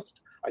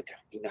podcast. I don't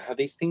really know how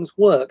these things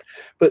work,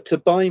 but to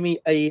buy me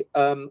a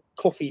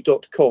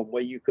coffee.com,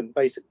 where you can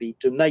basically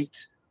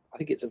donate. I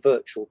think it's a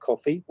virtual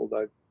coffee,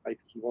 although maybe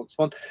he wants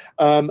one.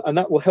 And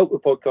that will help the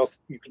podcast.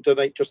 You can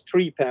donate just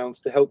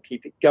 £3 to help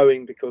keep it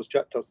going, because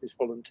Jack does this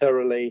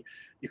voluntarily.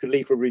 You can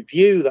leave a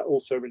review. That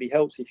also really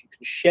helps. If you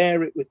can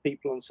share it with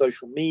people on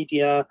social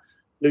media.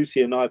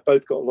 Lucy and I have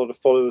both got a lot of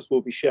followers. We'll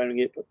be sharing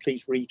it, but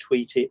please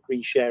retweet it,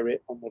 reshare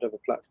it on whatever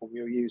platform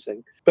you're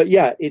using. But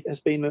yeah, it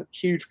has been a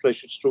huge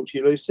pleasure to talk to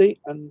you,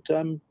 Lucy. And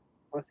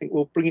I think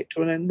we'll bring it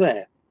to an end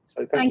there.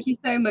 So thank you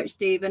so much,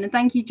 Stephen. And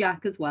thank you,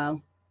 Jack, as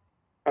well.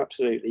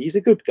 Absolutely. He's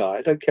a good guy.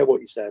 I don't care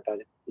what you say about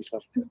him. He's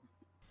lovely.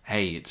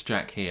 Hey, it's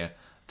Jack here.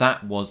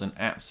 That was an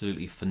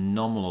absolutely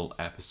phenomenal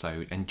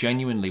episode, and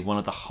genuinely one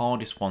of the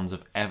hardest ones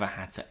I've ever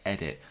had to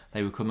edit.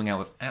 They were coming out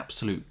with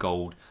absolute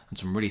gold and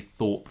some really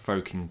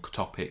thought-provoking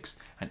topics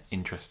and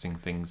interesting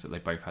things that they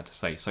both had to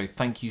say. So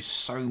thank you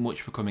so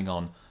much for coming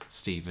on,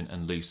 Stephen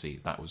and Lucy.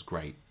 That was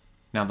great.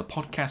 Now, the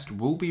podcast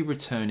will be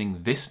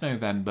returning this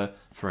November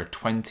for a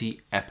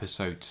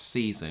 20-episode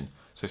season.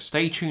 So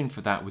stay tuned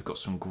for that. We've got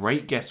some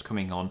great guests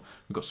coming on.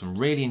 We've got some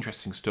really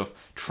interesting stuff,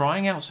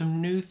 trying out some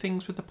new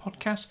things with the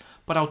podcast,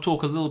 but I'll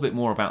talk a little bit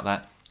more about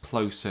that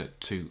closer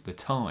to the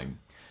time.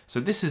 So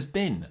this has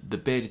been the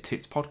Bearded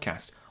Tits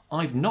podcast.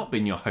 I've not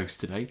been your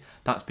host today.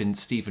 That's been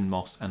Stephen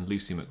Moss and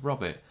Lucy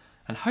McRobert.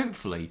 And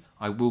hopefully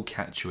I will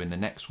catch you in the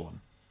next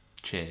one.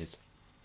 Cheers.